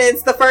has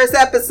since the first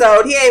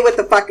episode. He ain't with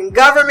the fucking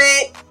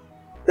government.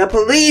 The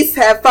police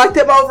have fucked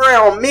him over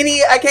on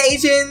many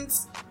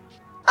occasions.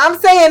 I'm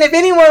saying if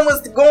anyone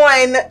was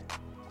going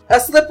a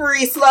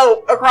slippery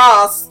slope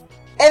across,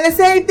 and the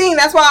same thing,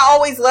 that's why I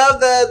always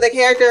love the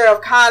character of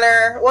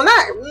Connor. Well,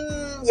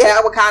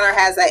 Connor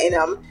has that in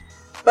him.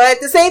 But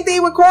the same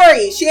thing with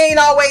Corey. She ain't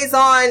always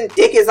on,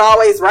 Dick is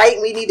always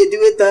right, we need to do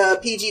it the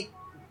PG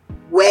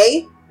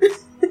way.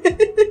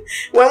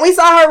 When we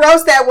saw her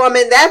roast that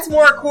woman, that's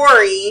more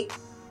Corey.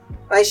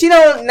 Like, she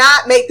don't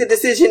not make the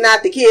decision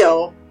not to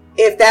kill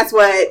if that's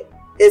what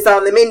is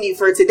on the menu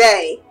for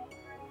today.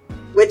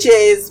 Which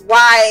is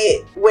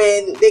why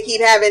when they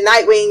keep having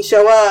Nightwing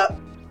show up,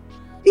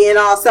 being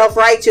all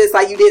self-righteous,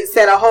 like you didn't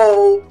set a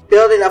whole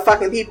building of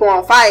fucking people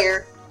on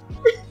fire.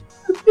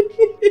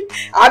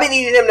 I've been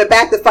needing them to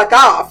back the fuck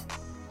off.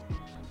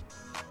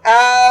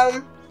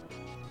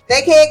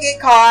 They can't get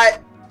caught.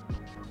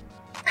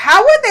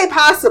 How would they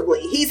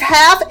possibly? He's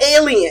half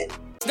alien.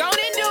 Don't do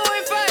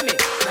it for me.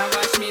 Now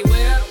watch me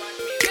whip.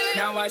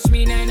 Now watch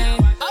me nay nay.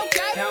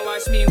 Okay. Now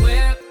watch me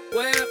whip.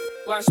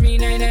 Watch me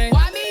nay nay.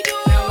 Why me do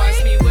it? Now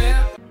watch me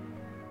whip.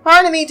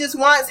 Part of me just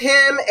wants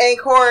him and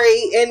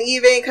Corey and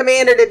even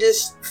Commander to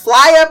just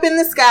fly up in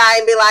the sky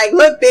and be like,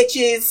 look,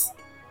 bitches,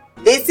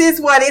 this is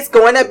what it's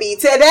going to be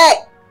today.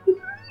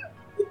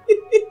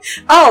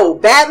 Oh,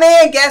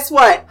 Batman, guess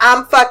what?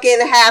 I'm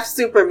fucking half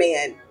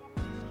Superman.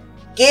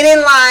 Get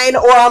in line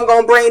or I'm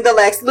going to bring the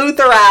Lex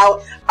Luthor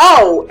out.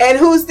 Oh, and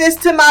who's this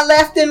to my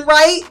left and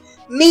right?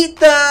 Meet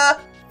the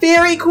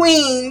Fairy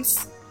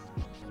Queens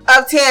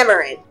of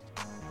Tamarin.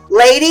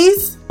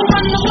 Ladies.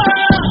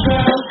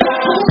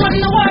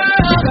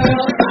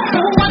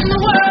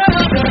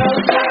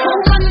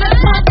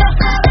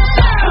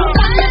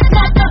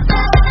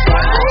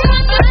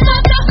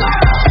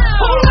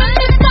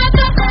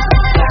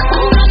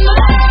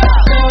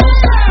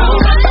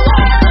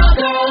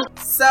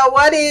 So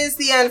what is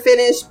the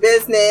unfinished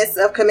business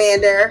of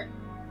Commander?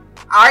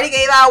 I already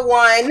gave out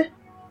one.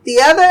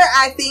 The other,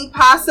 I think,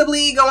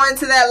 possibly going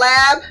to that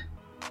lab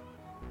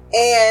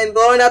and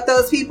blowing up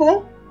those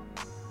people.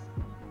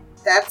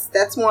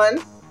 That's one.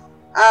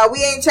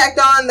 We ain't checked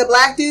on the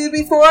black dude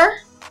before,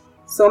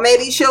 so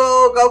maybe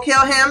she'll go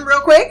kill him real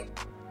quick.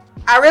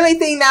 I really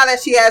think now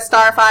that she has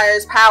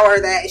Starfire's power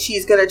that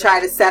she's going to try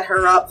to set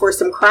her up for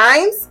some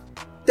crimes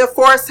to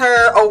force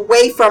her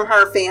away from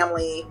her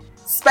family,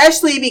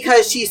 especially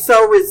because she's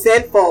so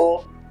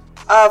resentful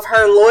of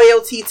her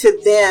loyalty to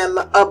them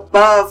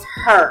above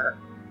her.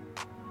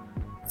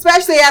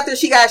 Especially after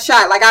she got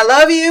shot. Like, I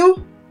love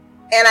you,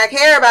 and I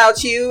care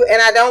about you,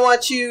 and I don't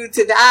want you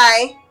to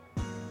die.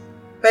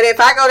 But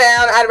if I go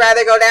down, I'd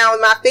rather go down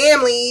with my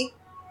family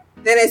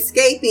than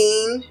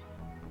escaping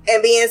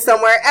and being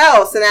somewhere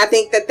else. And I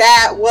think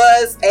that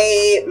was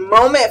a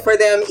moment for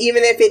them,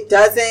 even if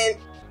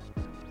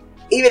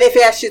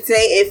I should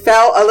say it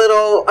felt a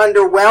little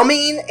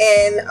underwhelming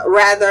and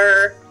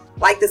rather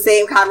like the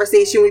same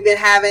conversation we've been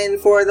having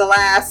for the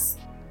last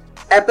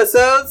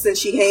episodes since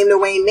she came to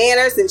Wayne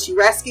Manor, since she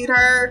rescued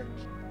her.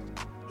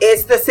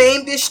 It's the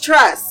same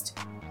distrust,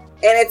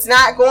 and it's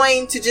not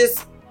going to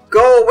just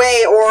go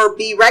away or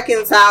be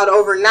reconciled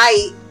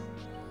overnight.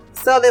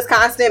 So this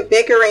constant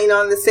bickering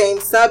on the same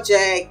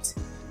subject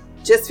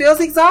just feels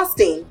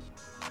exhausting.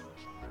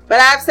 But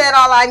I've said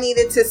all I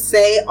needed to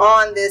say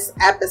on this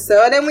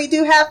episode, and we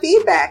do have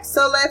feedback.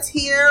 So let's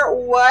hear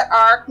what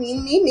our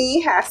Queen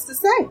Mimi has to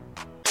say.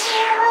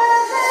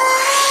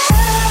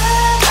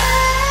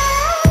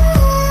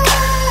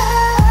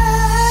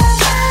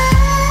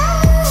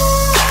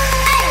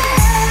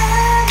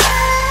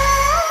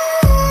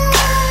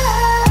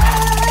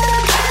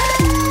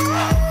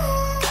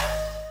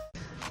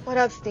 What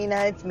up,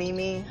 Stina? It's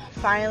Mimi.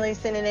 Finally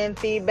sending in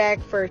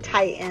feedback for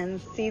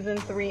Titans Season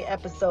 3,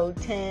 Episode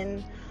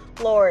 10.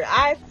 Lord,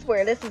 I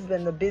swear this has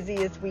been the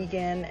busiest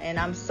weekend, and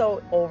I'm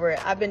so over it.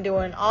 I've been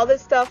doing all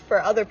this stuff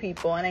for other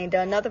people and ain't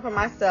done nothing for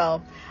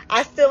myself.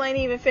 I still ain't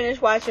even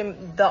finished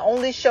watching the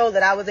only show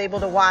that I was able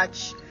to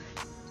watch.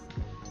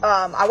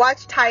 I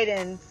watched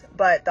Titans,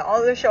 but the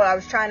other show I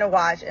was trying to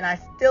watch, and I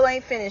still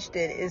ain't finished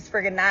it, is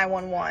friggin'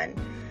 911.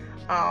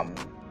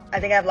 I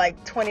think I have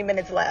like 20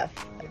 minutes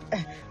left.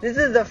 This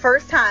is the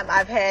first time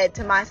I've had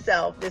to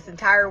myself this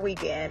entire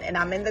weekend, and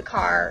I'm in the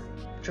car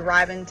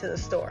driving to the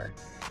store.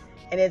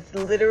 And it's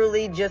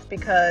literally just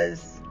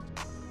because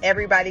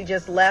everybody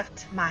just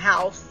left my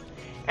house,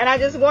 and I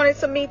just wanted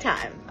some me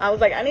time. I was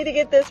like, I need to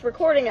get this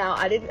recording out.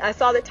 I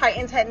saw that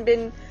Titans hadn't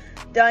been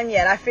done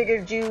yet. I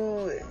figured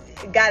you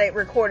got it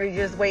recorded,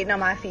 just waiting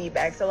on my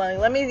feedback. So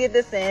let me get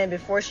this in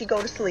before she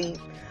go to sleep.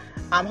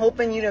 I'm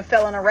hoping you done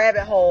fell in a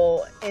rabbit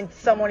hole in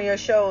some one of your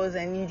shows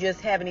and you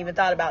just haven't even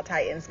thought about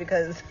Titans,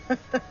 because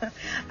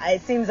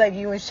it seems like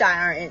you and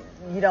Shy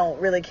you don't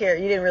really care.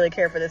 You didn't really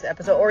care for this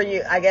episode, or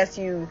I guess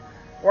you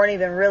weren't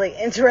even really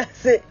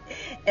interested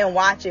in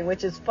watching,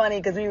 which is funny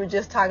because we were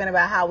just talking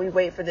about how we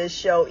wait for this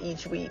show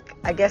each week.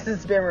 I guess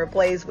it's been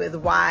replaced with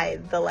Y: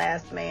 The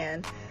Last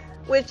Man,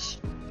 which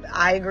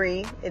I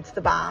agree, it's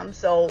the bomb.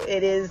 So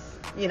it is,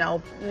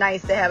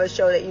 nice to have a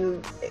show that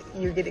you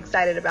get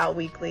excited about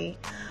weekly.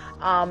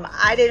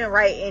 I didn't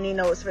write any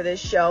notes for this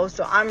show,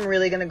 so I'm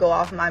really going to go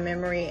off my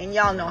memory, and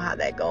y'all know how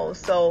that goes.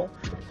 So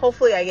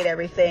Hopefully I get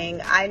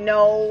everything. I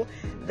know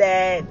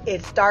that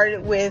it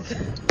started with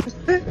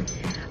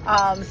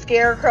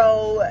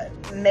Scarecrow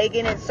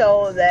making it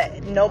so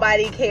that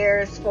nobody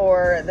cares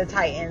for the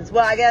Titans.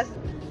 Well, I guess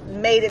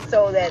made it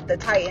so that the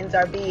Titans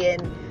are being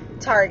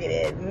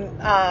targeted.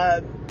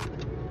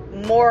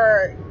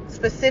 More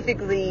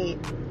specifically,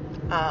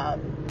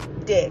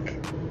 Dick.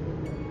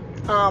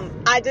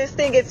 I just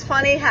think it's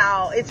funny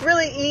how it's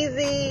really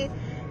easy.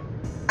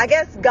 I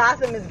guess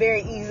Gotham is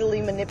very easily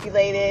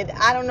manipulated.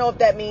 I don't know if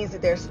that means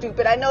that they're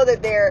stupid. I know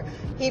that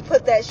he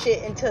put that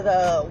shit into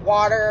the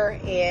water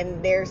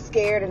and they're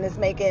scared, and it's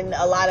making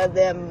a lot of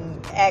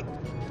them act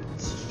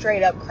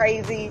straight up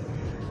crazy.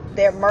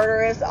 They're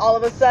murderous all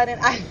of a sudden.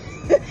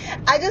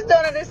 I just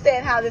don't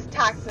understand how this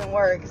toxin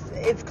works.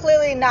 It's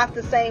clearly not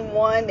the same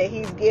one that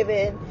he's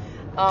given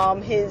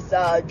his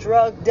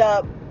drugged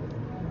up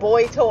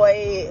boy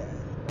toy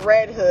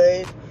Red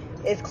Hood.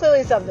 It's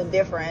clearly something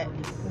different,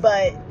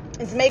 but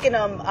it's making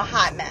him a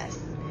hot mess.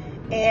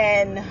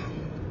 And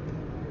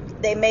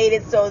they made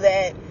it so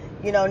that,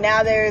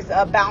 now there's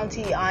a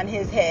bounty on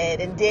his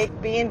head, and Dick,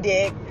 being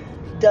Dick,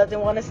 doesn't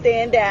want to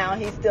stand down.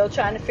 He's still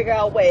trying to figure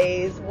out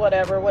ways,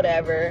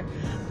 whatever.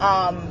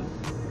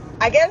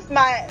 I guess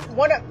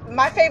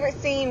my favorite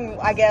scene,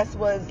 I guess,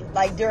 was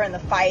like during the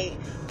fight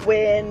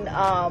when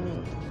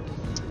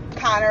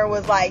Connor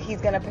was like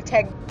he's gonna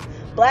protect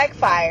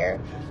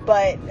Blackfire,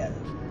 but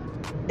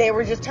they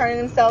were just turning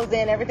themselves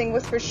in. Everything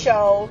was for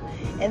show.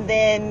 And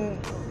then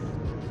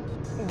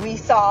we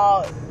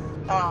saw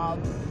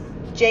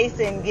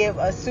Jason give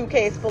a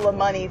suitcase full of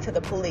money to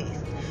the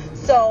police.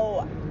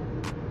 So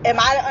am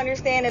I to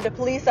understand that the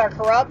police are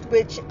corrupt?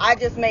 Which I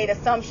just made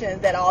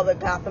assumptions that all the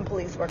Gotham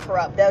police were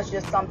corrupt. That was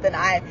just something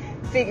I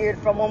figured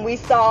from when we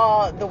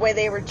saw the way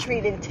they were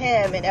treating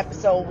Tim in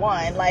episode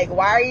 1. Like,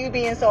 why are you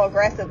being so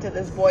aggressive to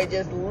this boy?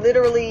 Just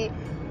literally,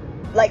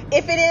 like,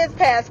 if it is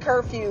past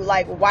curfew,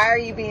 like, why are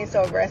you being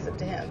so aggressive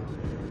to him?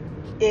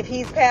 If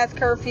he's past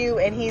curfew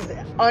and he's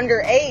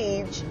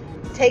underage,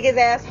 take his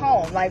ass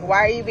home. Like, why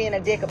are you being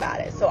a dick about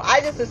it? So I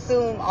just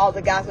assume all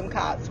the Gotham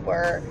cops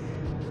were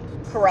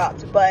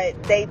corrupt,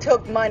 but they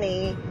took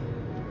money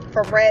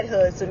from Red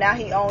Hood, so now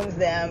he owns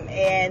them,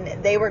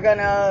 and they were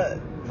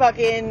gonna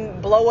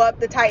fucking blow up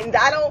the Titans.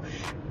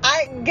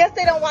 I guess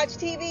they don't watch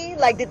TV.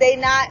 Like, did they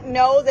not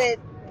know that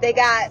they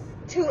got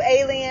 2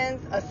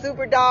 aliens, a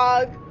super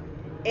dog,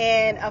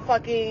 and a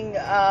fucking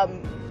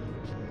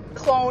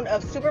clone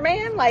of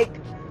Superman? Like,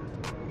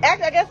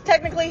 I guess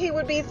technically he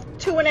would be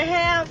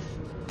 2.5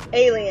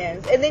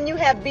 aliens, and then you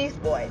have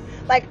Beast Boy.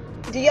 Like,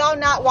 do y'all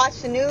not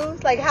watch the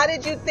news? Like, how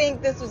did you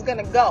think this was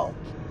gonna go?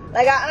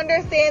 Like, I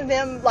understand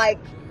them, like,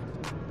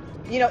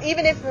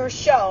 even if for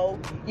show,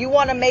 you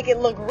want to make it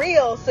look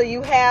real, so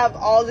you have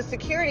all the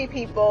security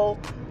people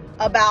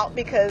about,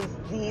 because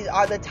these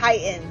are the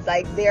Titans.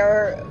 Like,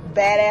 they're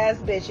badass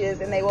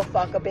bitches, and they will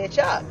fuck a bitch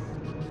up.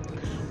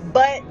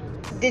 But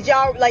did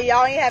y'all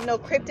ain't have no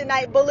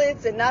kryptonite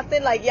bullets and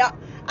nothing? Like, y'all,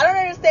 I don't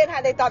understand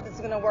how they thought this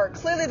was gonna work.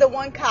 Clearly the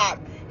one cop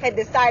had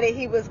decided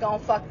he was gonna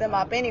fuck them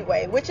up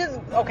anyway, which is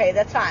okay,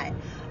 that's fine.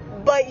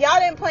 But y'all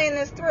didn't plan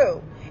this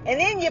through. And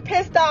then you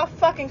pissed off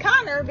fucking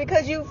Connor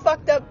because you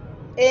fucked up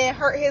and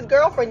hurt his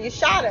girlfriend. You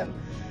shot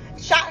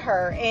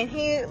her, and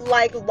he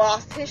like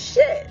lost his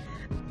shit.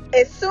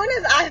 As soon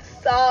as I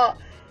saw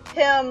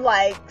him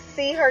like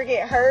see her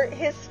get hurt,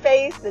 his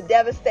face, the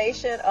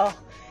devastation,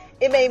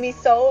 it made me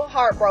so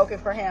heartbroken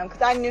for him,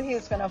 because I knew he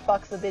was gonna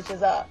fuck some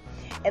bitches up.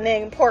 And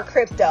then poor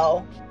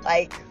Crypto,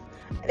 like,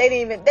 they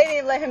didn't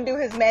even let him do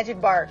his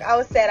magic bark. I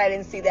was sad I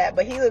didn't see that,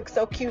 but he looked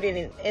so cute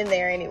in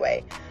there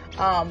anyway.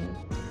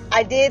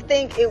 I did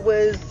think it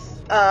was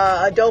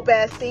a dope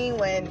ass scene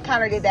when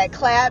Connor did that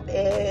clap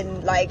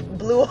and like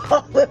blew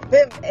all of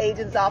them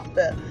agents off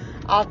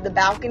the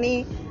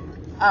balcony.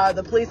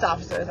 The police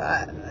officers,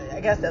 I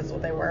guess that's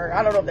what they were.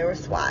 I don't know if they were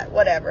SWAT,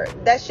 whatever.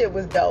 That shit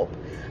was dope.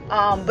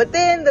 But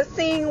then the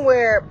scene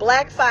where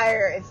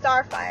Blackfire and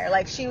Starfire,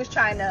 like, she was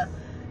trying to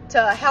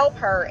help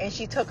her, and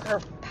she took her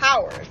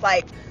powers.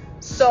 Like,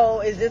 so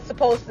is this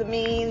supposed to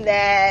mean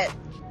that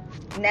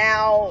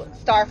now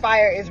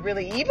Starfire is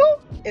really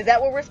evil? Is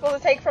that what we're supposed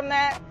to take from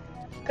that?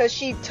 Because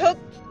she took,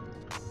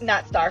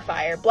 not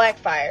Starfire,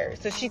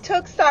 Blackfire. So she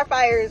took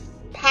Starfire's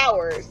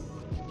powers,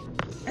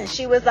 and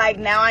she was like,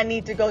 now I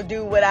need to go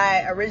do what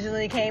I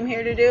originally came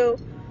here to do.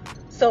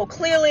 So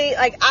clearly,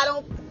 like,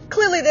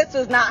 clearly this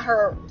was not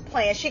her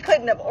plan. She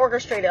couldn't have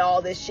orchestrated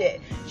all this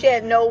shit. She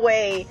had no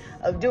way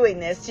of doing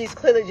this. She's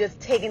clearly just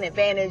taking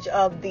advantage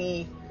of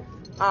the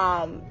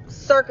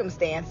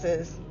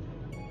circumstances.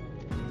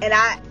 And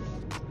I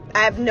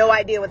have no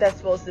idea what that's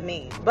supposed to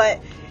mean.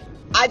 But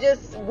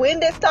when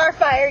did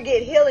Starfire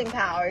get healing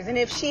powers? And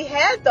if she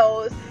had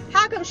those,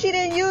 how come she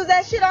didn't use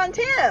that shit on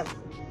Tim?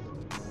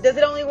 Does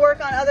it only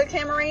work on other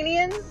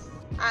Tamaranians?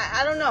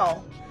 I don't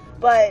know.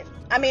 But,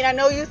 I mean, I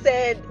know you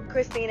said,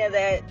 Christina,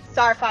 that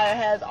Starfire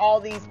has all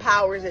these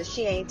powers that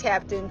she ain't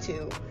tapped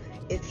into.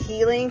 Is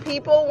healing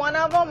people one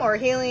of them? Or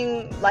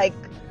healing, like,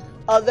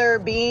 other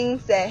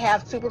beings that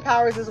have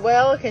superpowers as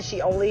well? Can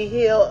she only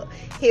heal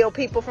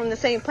people from the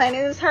same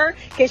planet as her?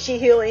 Can she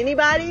heal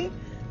anybody?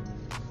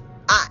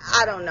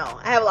 I don't know.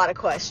 I have a lot of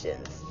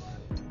questions.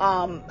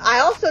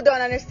 I also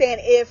don't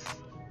understand if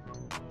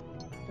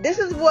this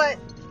is what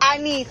I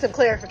need some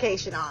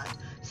clarification on.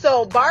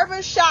 So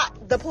Barbara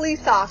shot the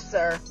police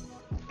officer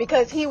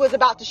because he was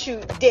about to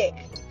shoot Dick,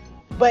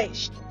 but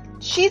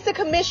she's the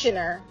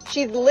commissioner.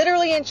 She's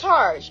literally in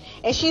charge,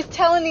 and she's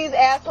telling these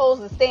assholes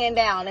to stand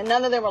down, and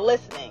none of them are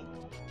listening.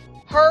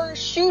 Her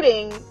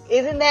shooting,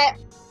 isn't that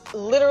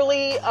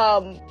literally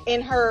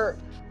in her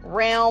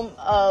realm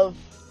of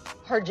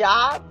her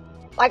job?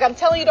 Like, I'm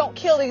telling you, don't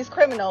kill these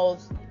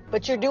criminals,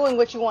 but you're doing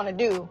what you want to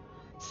do.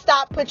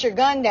 Stop, put your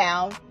gun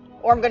down,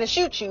 or I'm going to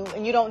shoot you,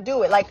 and you don't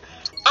do it. Like,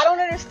 I don't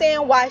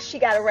understand why she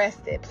got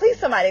arrested. Please,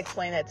 somebody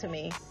explain that to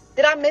me.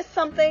 Did I miss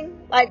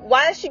something? Like,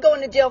 why is she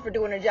going to jail for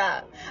doing her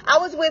job? I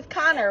was with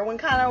Connor when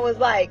Connor was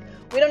like,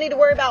 we don't need to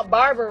worry about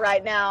Barbara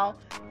right now.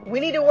 We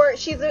need to worry.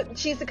 She's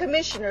the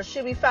commissioner.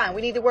 She'll be fine.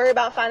 We need to worry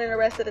about finding the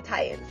rest of the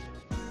Titans.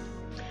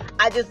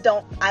 I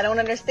don't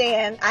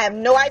understand. I have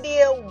no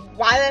idea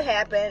why that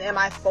happened. Am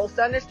I supposed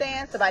to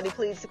understand? Somebody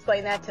please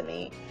explain that to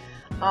me.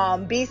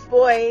 Beast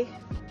Boy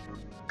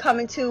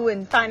coming to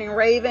and finding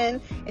Raven,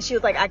 and she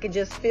was like, I could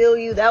just feel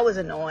you. That was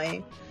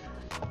annoying.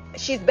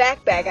 She's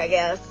back, I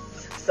guess.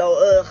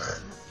 So,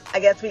 I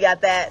guess we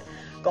got that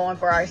going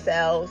for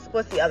ourselves.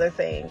 What's the other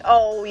thing?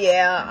 Oh,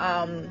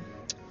 yeah,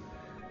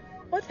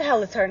 what the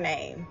hell is her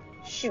name?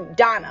 Shoot,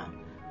 Donna.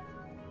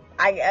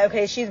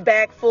 Okay, she's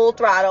back full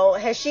throttle.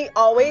 Has she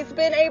always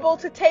been able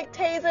to take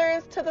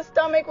tasers to the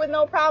stomach with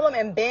no problem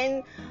and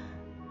bend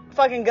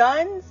fucking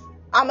guns?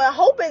 I'm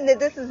hoping that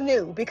this is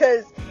new,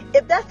 because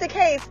if that's the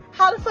case,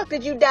 how the fuck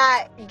did you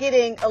die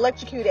getting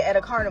electrocuted at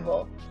a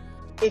carnival?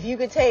 If you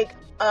could take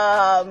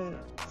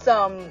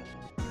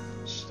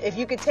if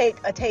you could take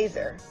a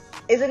taser,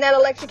 isn't that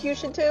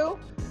electrocution too?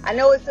 I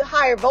know it's a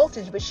higher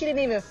voltage, but she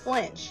didn't even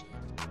flinch.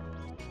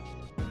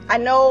 I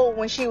know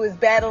when she was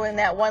battling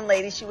that one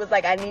lady, she was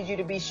like, I need you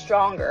to be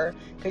stronger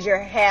because you're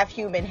half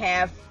human,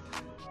 half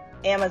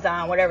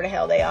Amazon, whatever the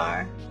hell they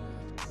are.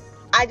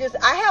 I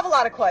have a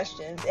lot of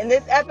questions, and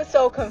this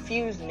episode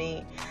confused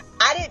me.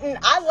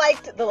 I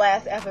liked the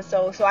last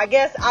episode, so I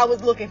guess I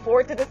was looking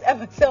forward to this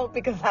episode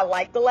because I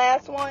liked the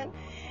last one.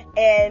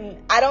 And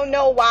I don't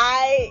know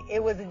why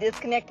it was a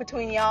disconnect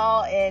between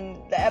y'all and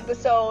the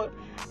episode.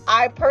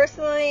 I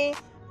personally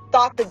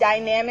thought the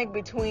dynamic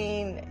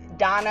between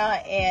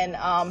Donna and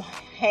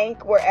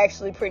Hank were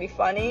actually pretty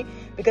funny,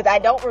 because I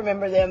don't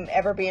remember them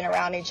ever being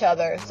around each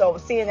other. So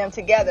seeing them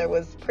together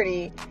was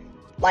pretty,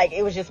 like,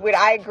 it was just weird.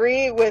 I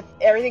agree with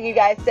everything you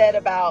guys said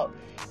about,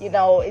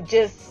 it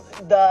just,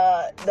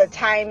 the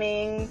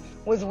timing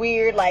was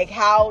weird. Like,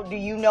 how do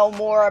you know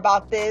more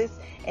about this?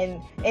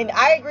 And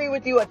I agree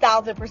with you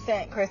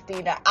 1,000%,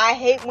 Christina. I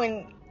hate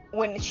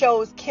when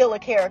shows kill a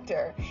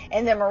character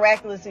and then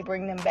miraculously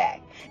bring them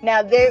back.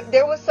 Now,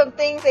 there was some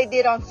things they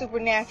did on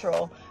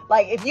Supernatural.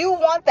 Like, if you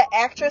want the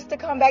actress to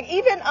come back,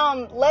 even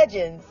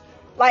Legends,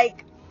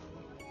 like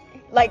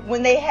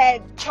when they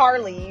had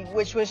Charlie,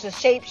 which was a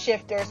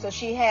shapeshifter, so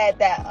she had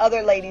that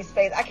other lady's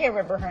face. I can't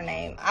remember her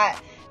name.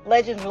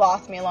 Legends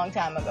lost me a long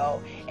time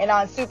ago. And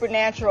on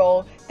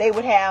Supernatural, they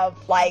would have,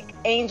 like,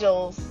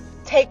 angels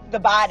take the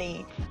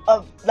body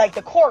of, like,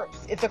 the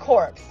corpse. It's a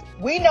corpse.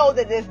 We know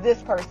that it's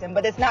this person,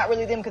 but it's not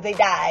really them because they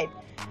died.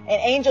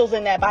 And angels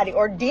in that body,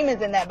 or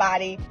demons in that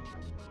body.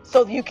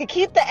 So you could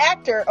keep the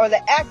actor or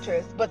the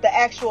actress, but the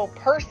actual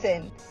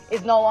person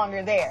is no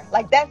longer there.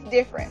 Like, that's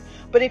different.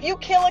 But if you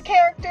kill a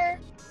character,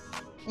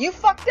 you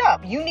fucked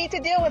up. You need to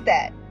deal with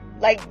that.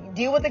 Like,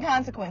 deal with the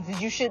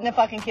consequences. You shouldn't have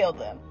fucking killed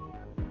them.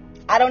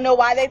 I don't know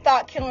why they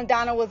thought killing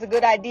Donna was a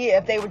good idea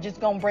if they were just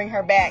going to bring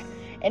her back.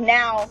 And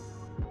now,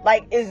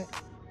 like, if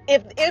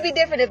it'd be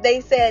different if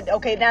they said,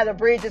 okay, now the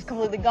bridge is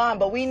completely gone,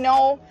 but we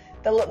know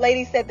the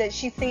lady said that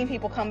she's seen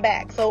people come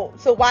back. So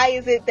why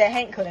is it that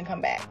Hank couldn't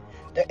come back?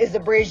 Is the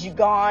bridge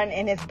gone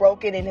and it's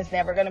broken and it's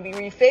never going to be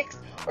refixed?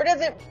 Or does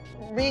it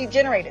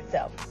regenerate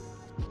itself?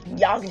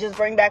 Y'all can just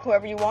bring back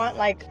whoever you want.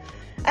 Like,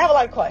 I have a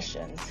lot of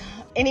questions.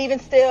 And even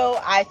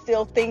still, I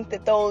still think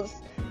that those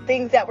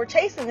things that were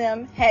chasing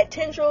them had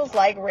tendrils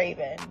like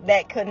Raven.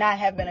 That could not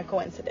have been a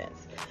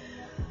coincidence.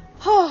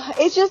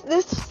 It's just,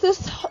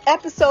 this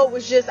episode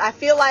was just, I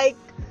feel like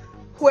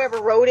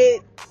whoever wrote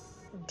it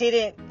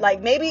didn't,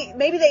 like, maybe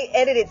they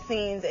edited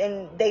scenes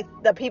and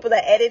the people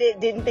that edited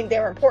didn't think they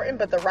were important,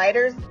 but the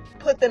writers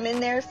put them in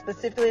there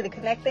specifically to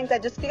connect things. I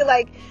just feel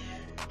like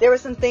there were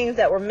some things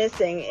that were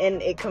missing and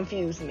it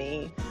confused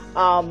me.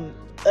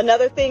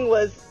 Another thing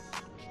was,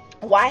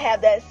 why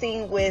have that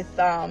scene with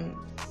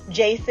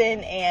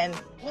Jason and,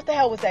 what the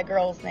hell was that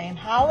girl's name?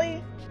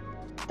 Holly?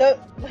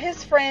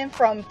 His friend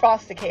from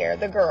foster care,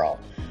 the girl.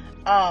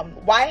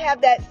 Why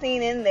have that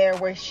scene in there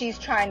where she's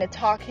trying to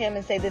talk him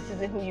and say this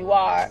isn't who you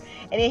are,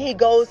 and then he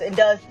goes and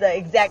does the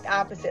exact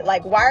opposite?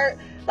 Like, why?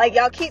 Like,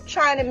 y'all keep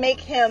trying to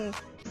make him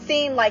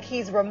seem like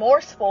he's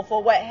remorseful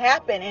for what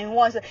happened and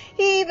wants to.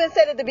 He even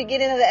said at the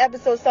beginning of the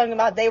episode something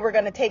about they were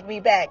going to take me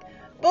back.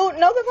 Boo,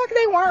 no the fuck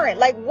they weren't.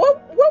 Like, what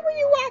were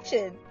you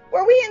watching?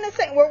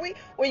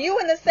 Were you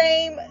in the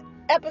same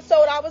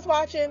episode I was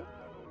watching?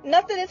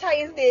 Nothing the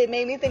Titans did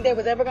made me think they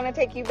was ever going to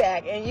take you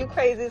back, and you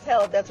crazy as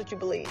hell if that's what you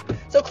believe.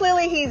 So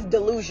clearly he's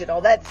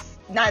delusional. That's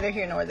neither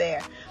here nor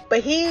there.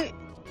 But he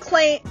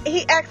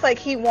acts like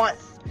he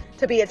wants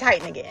to be a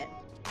Titan again.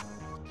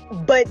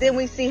 But then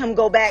we see him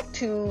go back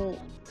to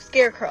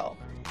Scarecrow.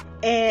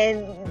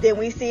 And then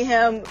we see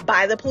him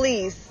by the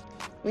police.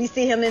 We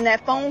see him in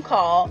that phone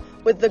call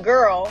with the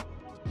girl.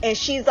 And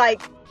she's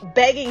like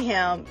begging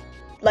him,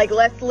 like,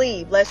 let's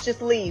leave. Let's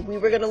just leave. We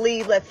were going to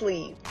leave. Let's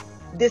leave.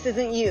 This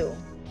isn't you.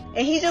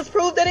 And he just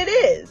proved that it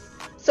is.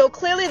 So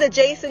clearly the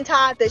Jason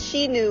Todd that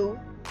she knew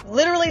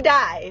literally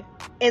died.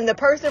 And the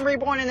person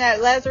reborn in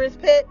that Lazarus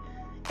pit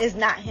is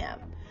not him.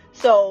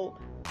 So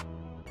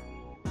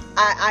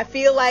I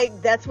feel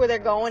like that's where they're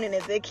going. And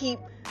if they keep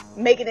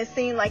making it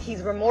seem like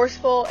he's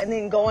remorseful and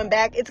then going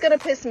back, it's going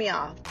to piss me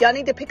off. Y'all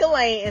need to pick a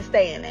lane and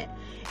stay in it.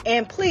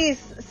 And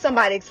please,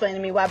 somebody explain to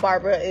me why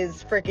Barbara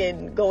is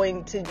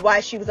freaking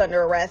why she was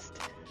under arrest.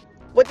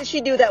 What did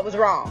she do that was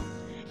wrong?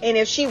 And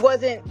if she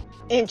wasn't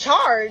in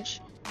charge,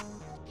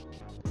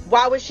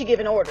 why was she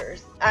giving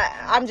orders?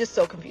 I'm just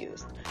so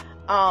confused.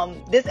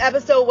 This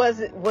episode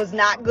was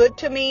not good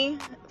to me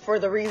for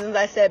the reasons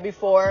I said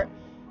before.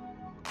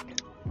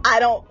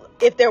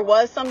 If there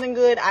was something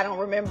good, I don't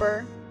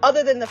remember.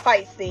 Other than the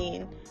fight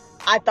scene,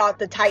 I thought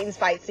the Titans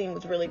fight scene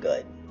was really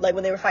good. Like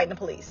when they were fighting the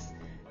police.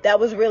 That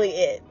was really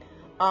it.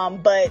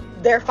 But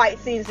their fight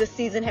scenes this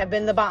season have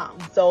been the bomb.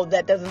 So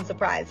that doesn't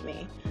surprise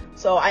me.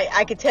 So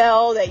I could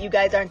tell that you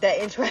guys aren't that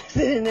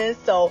interested in this.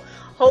 So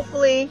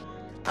hopefully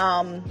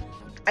I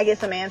get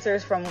some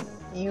answers from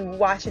you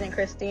watching it,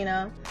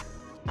 Christina.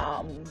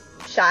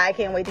 Shy, I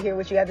can't wait to hear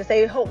what you have to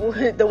say.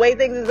 The way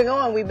things have been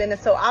going, we've been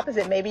so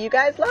opposite. Maybe you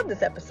guys love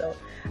this episode.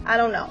 I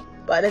don't know.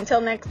 But until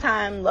next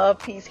time, love,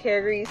 peace,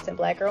 hair grease, and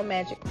Black Girl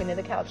Magic. Queen of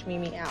the Couch,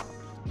 Mimi out.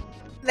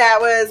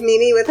 That was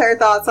Mimi with her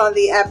thoughts on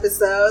the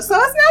episode. So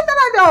it's not that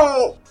I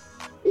don't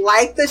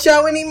like the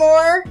show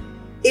anymore.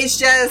 It's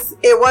just,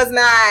 it was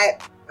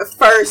not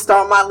first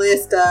on my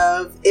list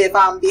of if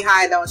I'm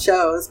behind on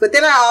shows. But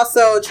then I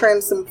also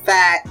trimmed some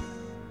fat.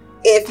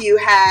 If you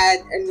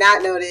had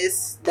not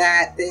noticed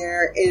that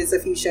there is a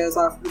few shows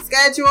off the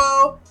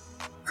schedule.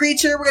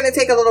 Preacher, we're going to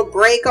take a little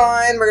break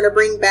on. We're going to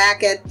bring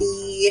back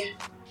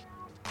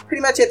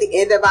pretty much at the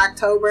end of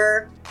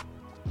October.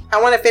 I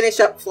want to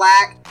finish up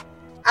Flack.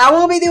 I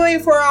will be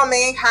doing For All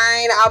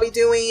Mankind. I'll be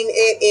doing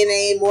it in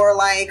a more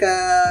like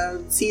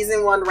a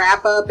season 1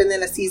 wrap up and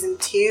then a season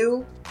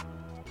 2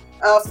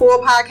 full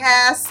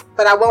podcast.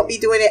 But I won't be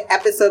doing it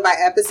episode by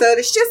episode.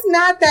 It's just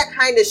not that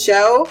kind of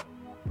show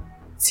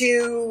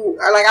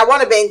I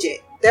want to binge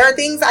it. There are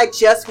things I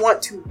just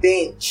want to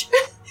binge.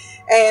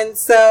 And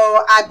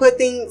so I put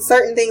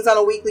certain things on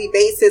a weekly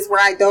basis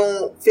where I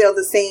don't feel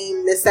the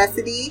same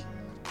necessity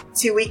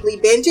to weekly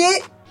binge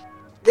it.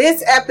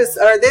 This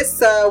episode, or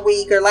this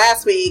week or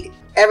last week,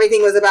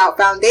 everything was about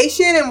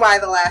Foundation and Y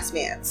the Last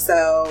Man.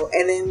 So,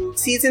 and then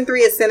season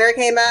 3 of Sinner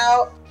came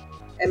out,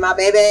 and my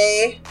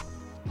baby,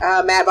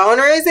 Matt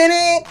Boner is in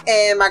it,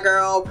 and my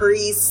girl,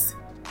 Parise,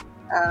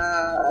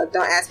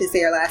 don't ask me to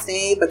say her last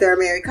name, but they're a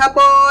married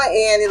couple,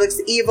 and it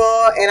looks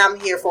evil, and I'm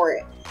here for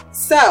it.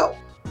 So,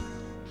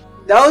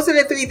 those are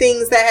the 3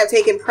 things that have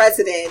taken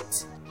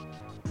precedent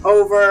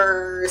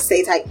over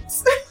Stay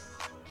Titans.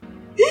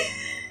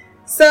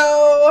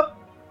 So,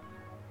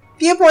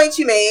 few points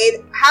you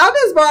made. How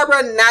does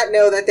Barbara not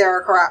know that there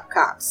are corrupt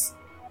cops?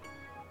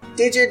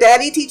 Did your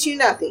daddy teach you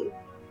nothing?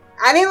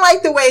 I didn't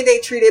like the way they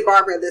treated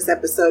Barbara this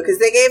episode because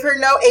they gave her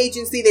no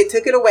agency. They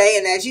took it away,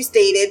 and as you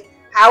stated,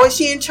 how is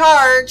she in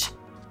charge?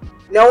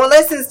 No one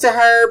listens to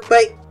her,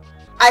 but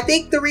I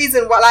think the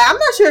reason why, I'm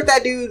not sure if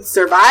that dude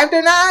survived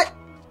or not.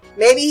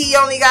 Maybe he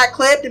only got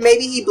clipped and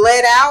maybe he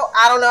bled out.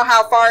 I don't know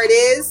how far it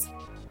is.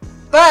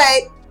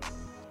 But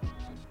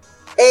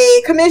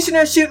a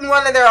commissioner shooting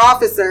one of their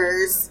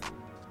officers,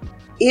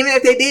 even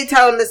if they did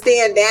tell him to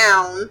stand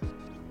down,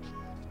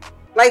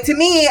 like, to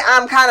me,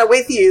 I'm kind of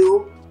with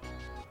you.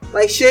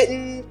 Like,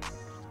 shouldn't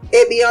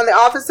it be on the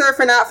officer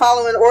for not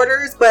following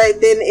orders?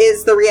 But then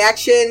is the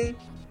reaction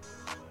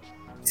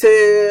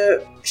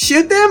to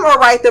shoot them or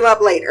write them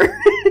up later?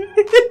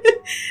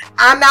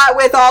 I'm not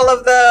with all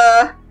of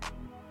the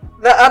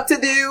up to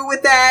do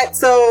with that.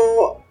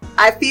 So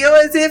I feel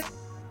as if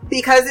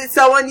because it's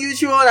so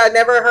unusual and I've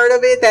never heard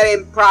of it, that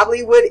it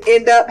probably would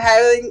end up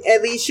having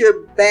at least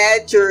your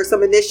badge or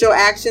some initial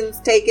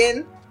actions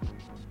taken.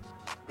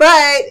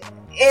 But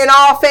in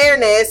all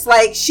fairness,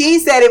 like, she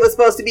said it was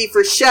supposed to be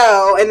for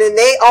show, and then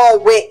they all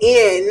went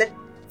in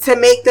to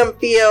make them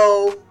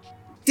feel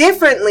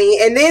differently,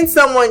 and then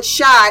someone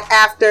shot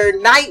after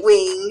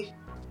Nightwing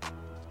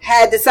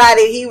had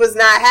decided he was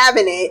not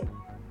having it.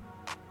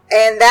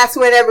 And that's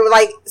when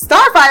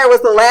Starfire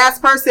was the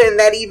last person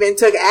that even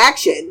took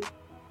action.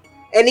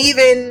 And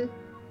even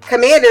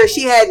Commander,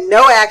 she had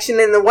no action.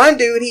 And the one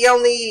dude, he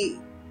only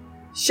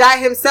shot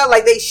himself.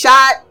 Like, they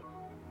shot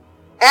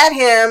at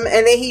him,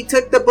 and then he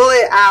took the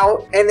bullet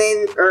out, and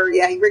then,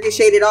 he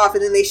ricocheted off,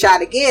 and then they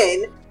shot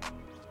again.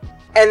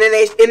 And then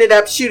they ended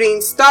up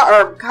shooting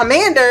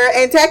Commander,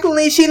 and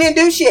technically she didn't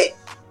do shit.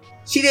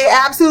 She did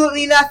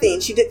absolutely nothing.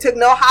 She took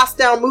no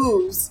hostile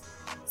moves.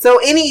 So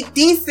any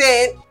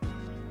decent,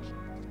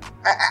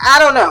 I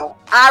don't know.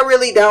 I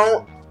really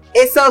don't.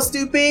 It's so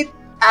stupid.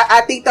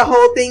 I think the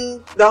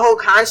whole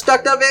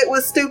construct of it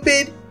was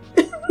stupid.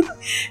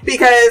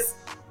 Because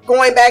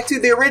going back to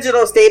the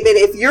original statement,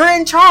 if you're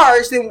in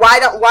charge, then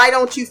why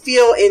don't you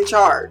feel in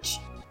charge?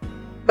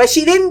 But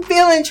she didn't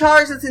feel in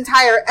charge this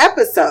entire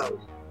episode.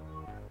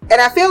 And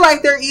I feel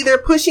like they're either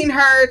pushing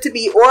her to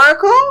be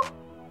Oracle,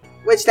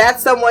 which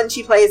that's someone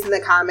she plays in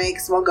the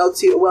comics. We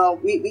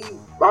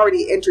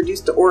already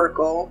introduced the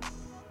Oracle.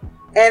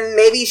 And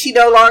maybe she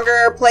no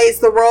longer plays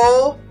the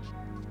role.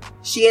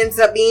 She ends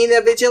up being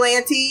a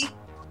vigilante.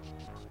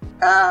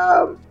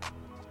 But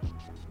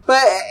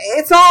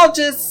it's all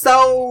just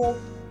so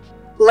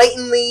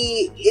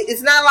blatantly,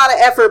 it's not a lot of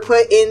effort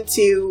put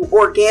into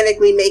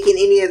organically making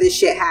any of this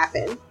shit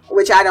happen,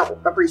 which I don't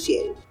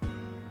appreciate.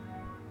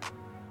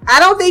 I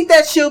don't think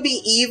that she'll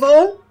be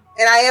evil,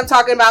 and I am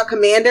talking about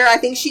Commander. I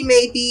think she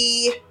may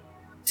be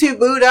too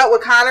booed up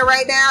with Connor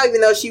right now,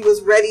 even though she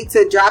was ready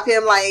to drop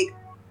him like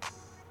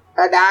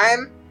a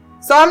dime.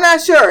 So I'm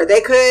not sure. They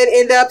could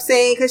end up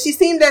saying, because she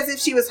seemed as if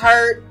she was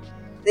hurt,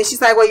 and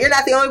she's like, well, you're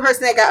not the only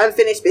person that got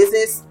unfinished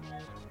business.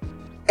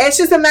 And it's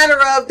just a matter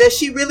of, does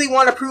she really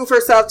want to prove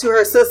herself to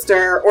her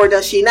sister, or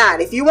does she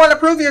not? If you want to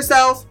prove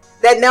yourself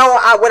that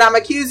what I'm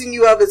accusing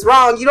you of is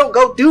wrong, you don't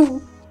go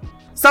do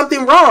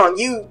something wrong.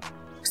 You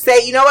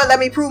say, you know what, let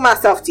me prove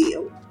myself to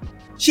you.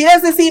 She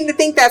doesn't seem to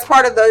think that's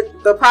part of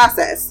the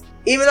process,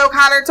 even though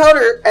Connor told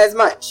her as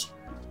much.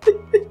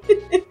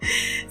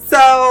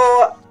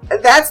 So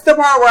that's the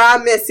part where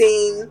I'm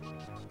missing,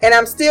 and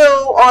I'm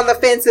still on the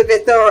fence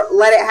if they'll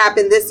let it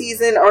happen this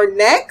season or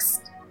next.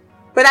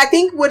 But I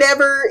think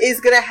whatever is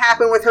going to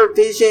happen with her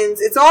visions,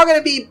 it's all going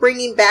to be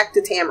bringing back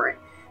to Tamarin.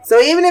 So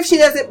even if she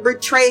doesn't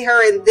betray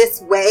her in this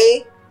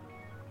way,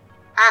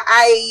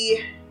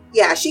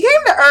 she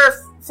came to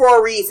Earth for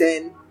a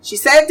reason. She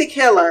said to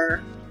kill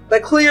her,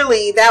 but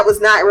clearly that was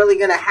not really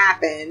going to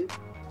happen.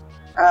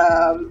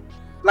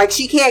 Like,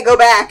 she can't go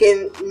back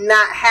and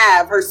not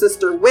have her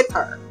sister with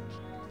her.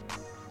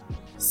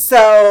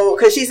 So,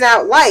 because she's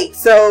not white.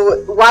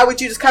 So why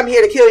would you just come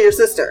here to kill your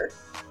sister?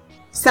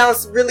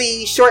 Sounds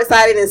really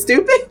short-sighted and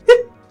stupid.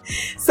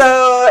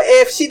 So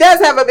if she does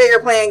have a bigger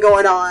plan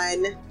going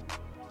on,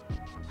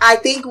 I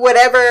think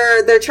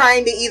whatever they're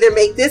trying to either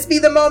make this be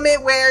the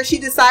moment where she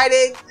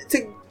decided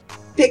to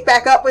pick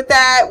back up with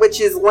that,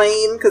 which is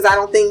lame, because I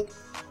don't think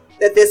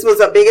that this was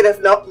a big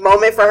enough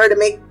moment for her to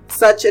make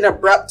such an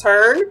abrupt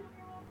turn.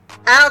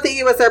 I don't think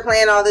it was her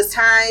plan all this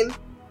time.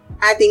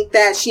 I think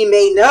that she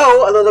may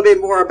know a little bit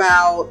more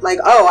about, like,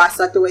 oh, I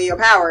sucked away your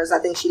powers. I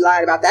think she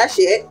lied about that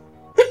shit.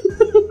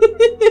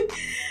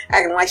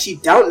 Acting like she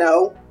don't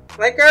know.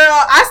 Like, girl,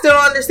 I still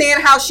don't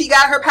understand how she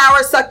got her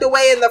powers sucked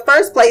away in the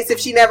first place if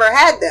she never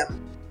had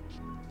them.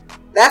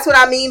 That's what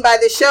I mean by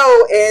the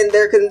show and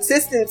their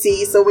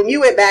consistency. So when you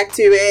went back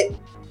to it,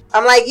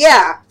 I'm like,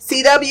 yeah,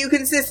 CW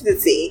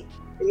consistency.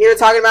 And you're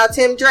talking about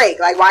Tim Drake.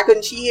 Like, why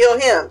couldn't she heal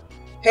him?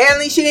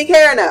 Apparently she didn't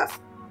care enough.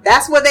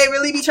 That's what they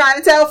really be trying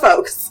to tell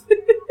folks.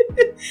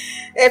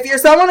 If you're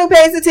someone who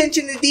pays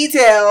attention to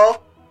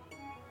detail,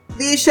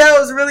 these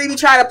shows really be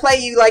trying to play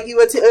you like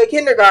you a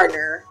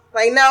kindergartner.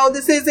 Like, no,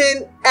 this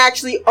isn't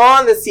actually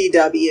on the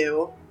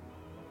CW.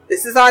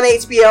 This is on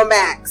HBO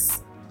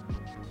Max.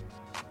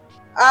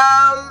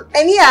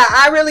 And yeah,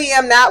 I really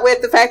am not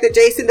with the fact that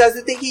Jason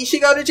doesn't think he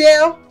should go to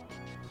jail.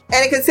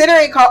 And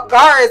considering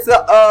Gar is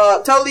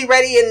totally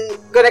ready and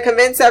going to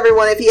convince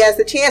everyone if he has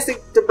the chance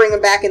to bring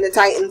him back in the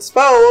Titans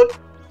fold,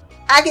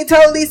 I can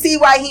totally see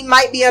why he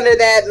might be under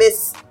that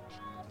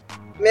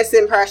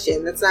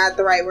misimpression. That's not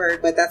the right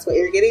word, but that's what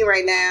you're getting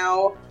right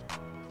now.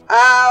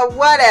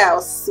 What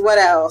else? What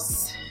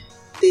else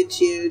did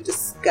you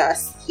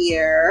discuss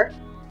here?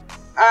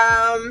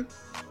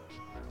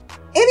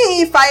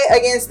 Any fight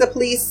against the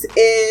police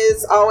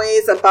is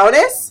always a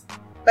bonus.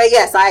 But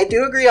yes, I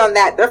do agree on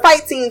that. Their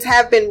fight scenes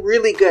have been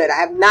really good. I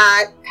have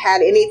not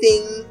had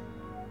anything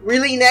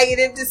really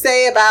negative to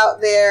say about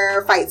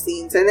their fight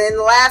scenes. And then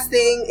the last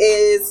thing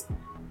is,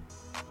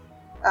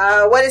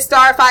 what is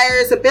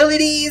Starfire's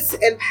abilities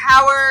and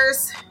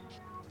powers?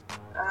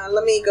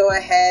 Let me go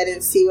ahead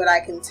and see what I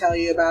can tell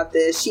you about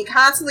this. She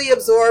constantly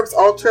absorbs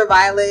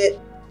ultraviolet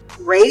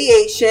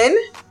radiation.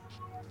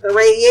 The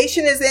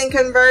radiation is then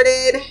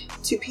converted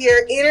to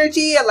pure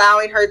energy,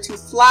 allowing her to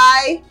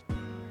fly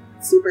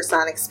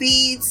supersonic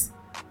speeds.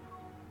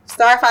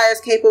 Starfire is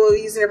capable of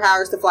using her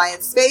powers to fly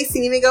in space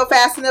and even go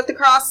fast enough to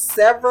cross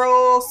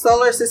several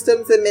solar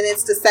systems in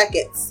minutes to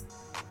seconds.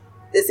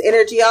 This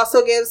energy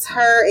also gives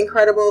her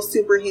incredible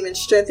superhuman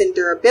strength and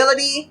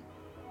durability.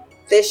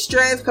 This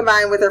strength,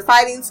 combined with her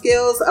fighting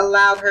skills,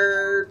 allowed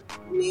her...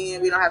 we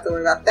don't have to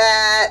worry about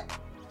that.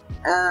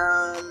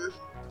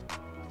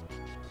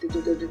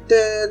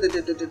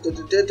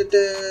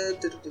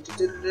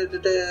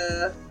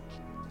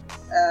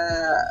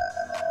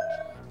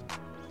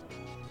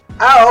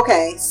 Oh,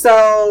 okay.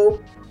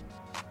 So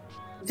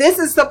this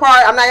is the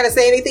part, I'm not going to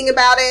say anything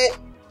about it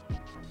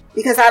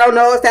because I don't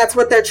know if that's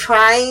what they're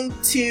trying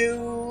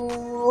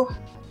to,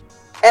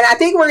 and I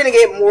think we're going to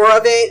get more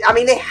of it. I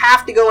mean, they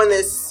have to go in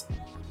this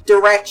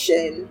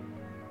direction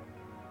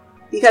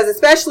because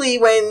especially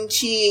when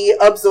she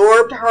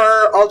absorbed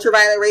her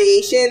ultraviolet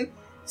radiation,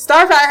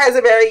 Starfire has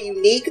a very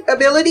unique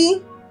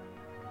ability,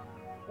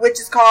 which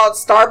is called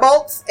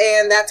Starbolts,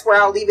 and that's where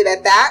I'll leave it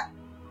at that.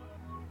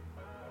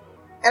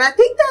 And I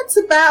think that's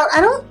about, I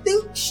don't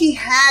think she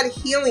had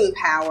healing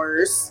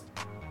powers.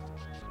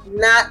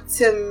 Not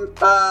to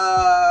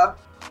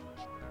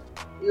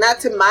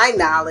my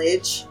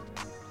knowledge.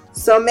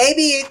 So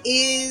maybe it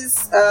is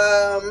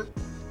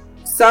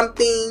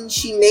something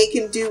she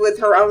can do with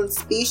her own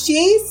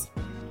species.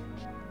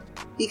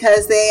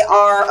 Because they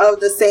are of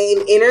the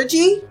same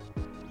energy.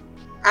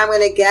 I'm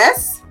going to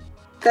guess.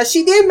 Because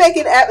she did make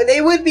an effort.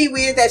 It would be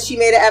weird that she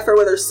made an effort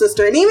with her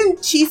sister. And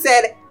even she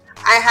said,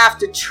 I have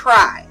to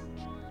try.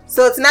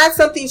 So it's not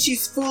something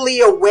she's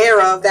fully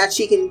aware of that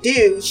she can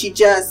do. She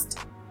just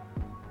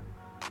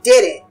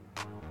did it.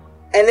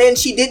 And then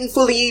she didn't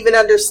fully even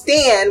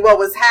understand what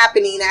was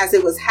happening as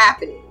it was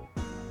happening.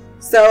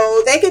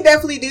 So they could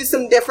definitely do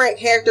some different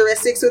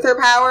characteristics with her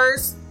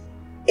powers.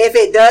 If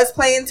it does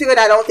play into it,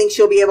 I don't think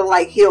she'll be able to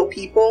like heal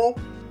people.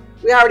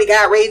 We already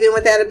got Raven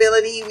with that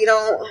ability. We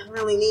don't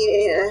really need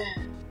it.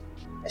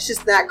 Let's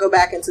just not go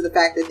back into the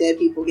fact that dead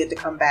people get to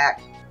come back.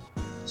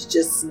 It's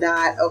just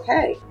not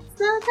okay.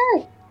 It's not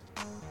okay.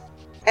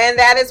 And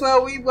that is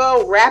where we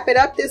will wrap it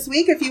up this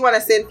week. If you want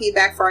to send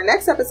feedback for our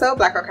next episode,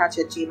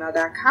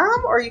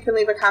 blackgirlcouch@gmail.com, or you can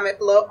leave a comment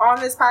below on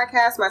this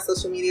podcast. My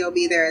social media will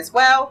be there as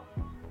well.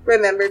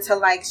 Remember to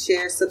like,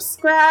 share,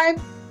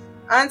 subscribe.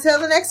 Until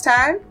the next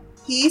time,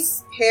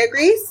 peace, hair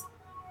grease,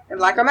 and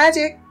Black Girl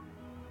Magic.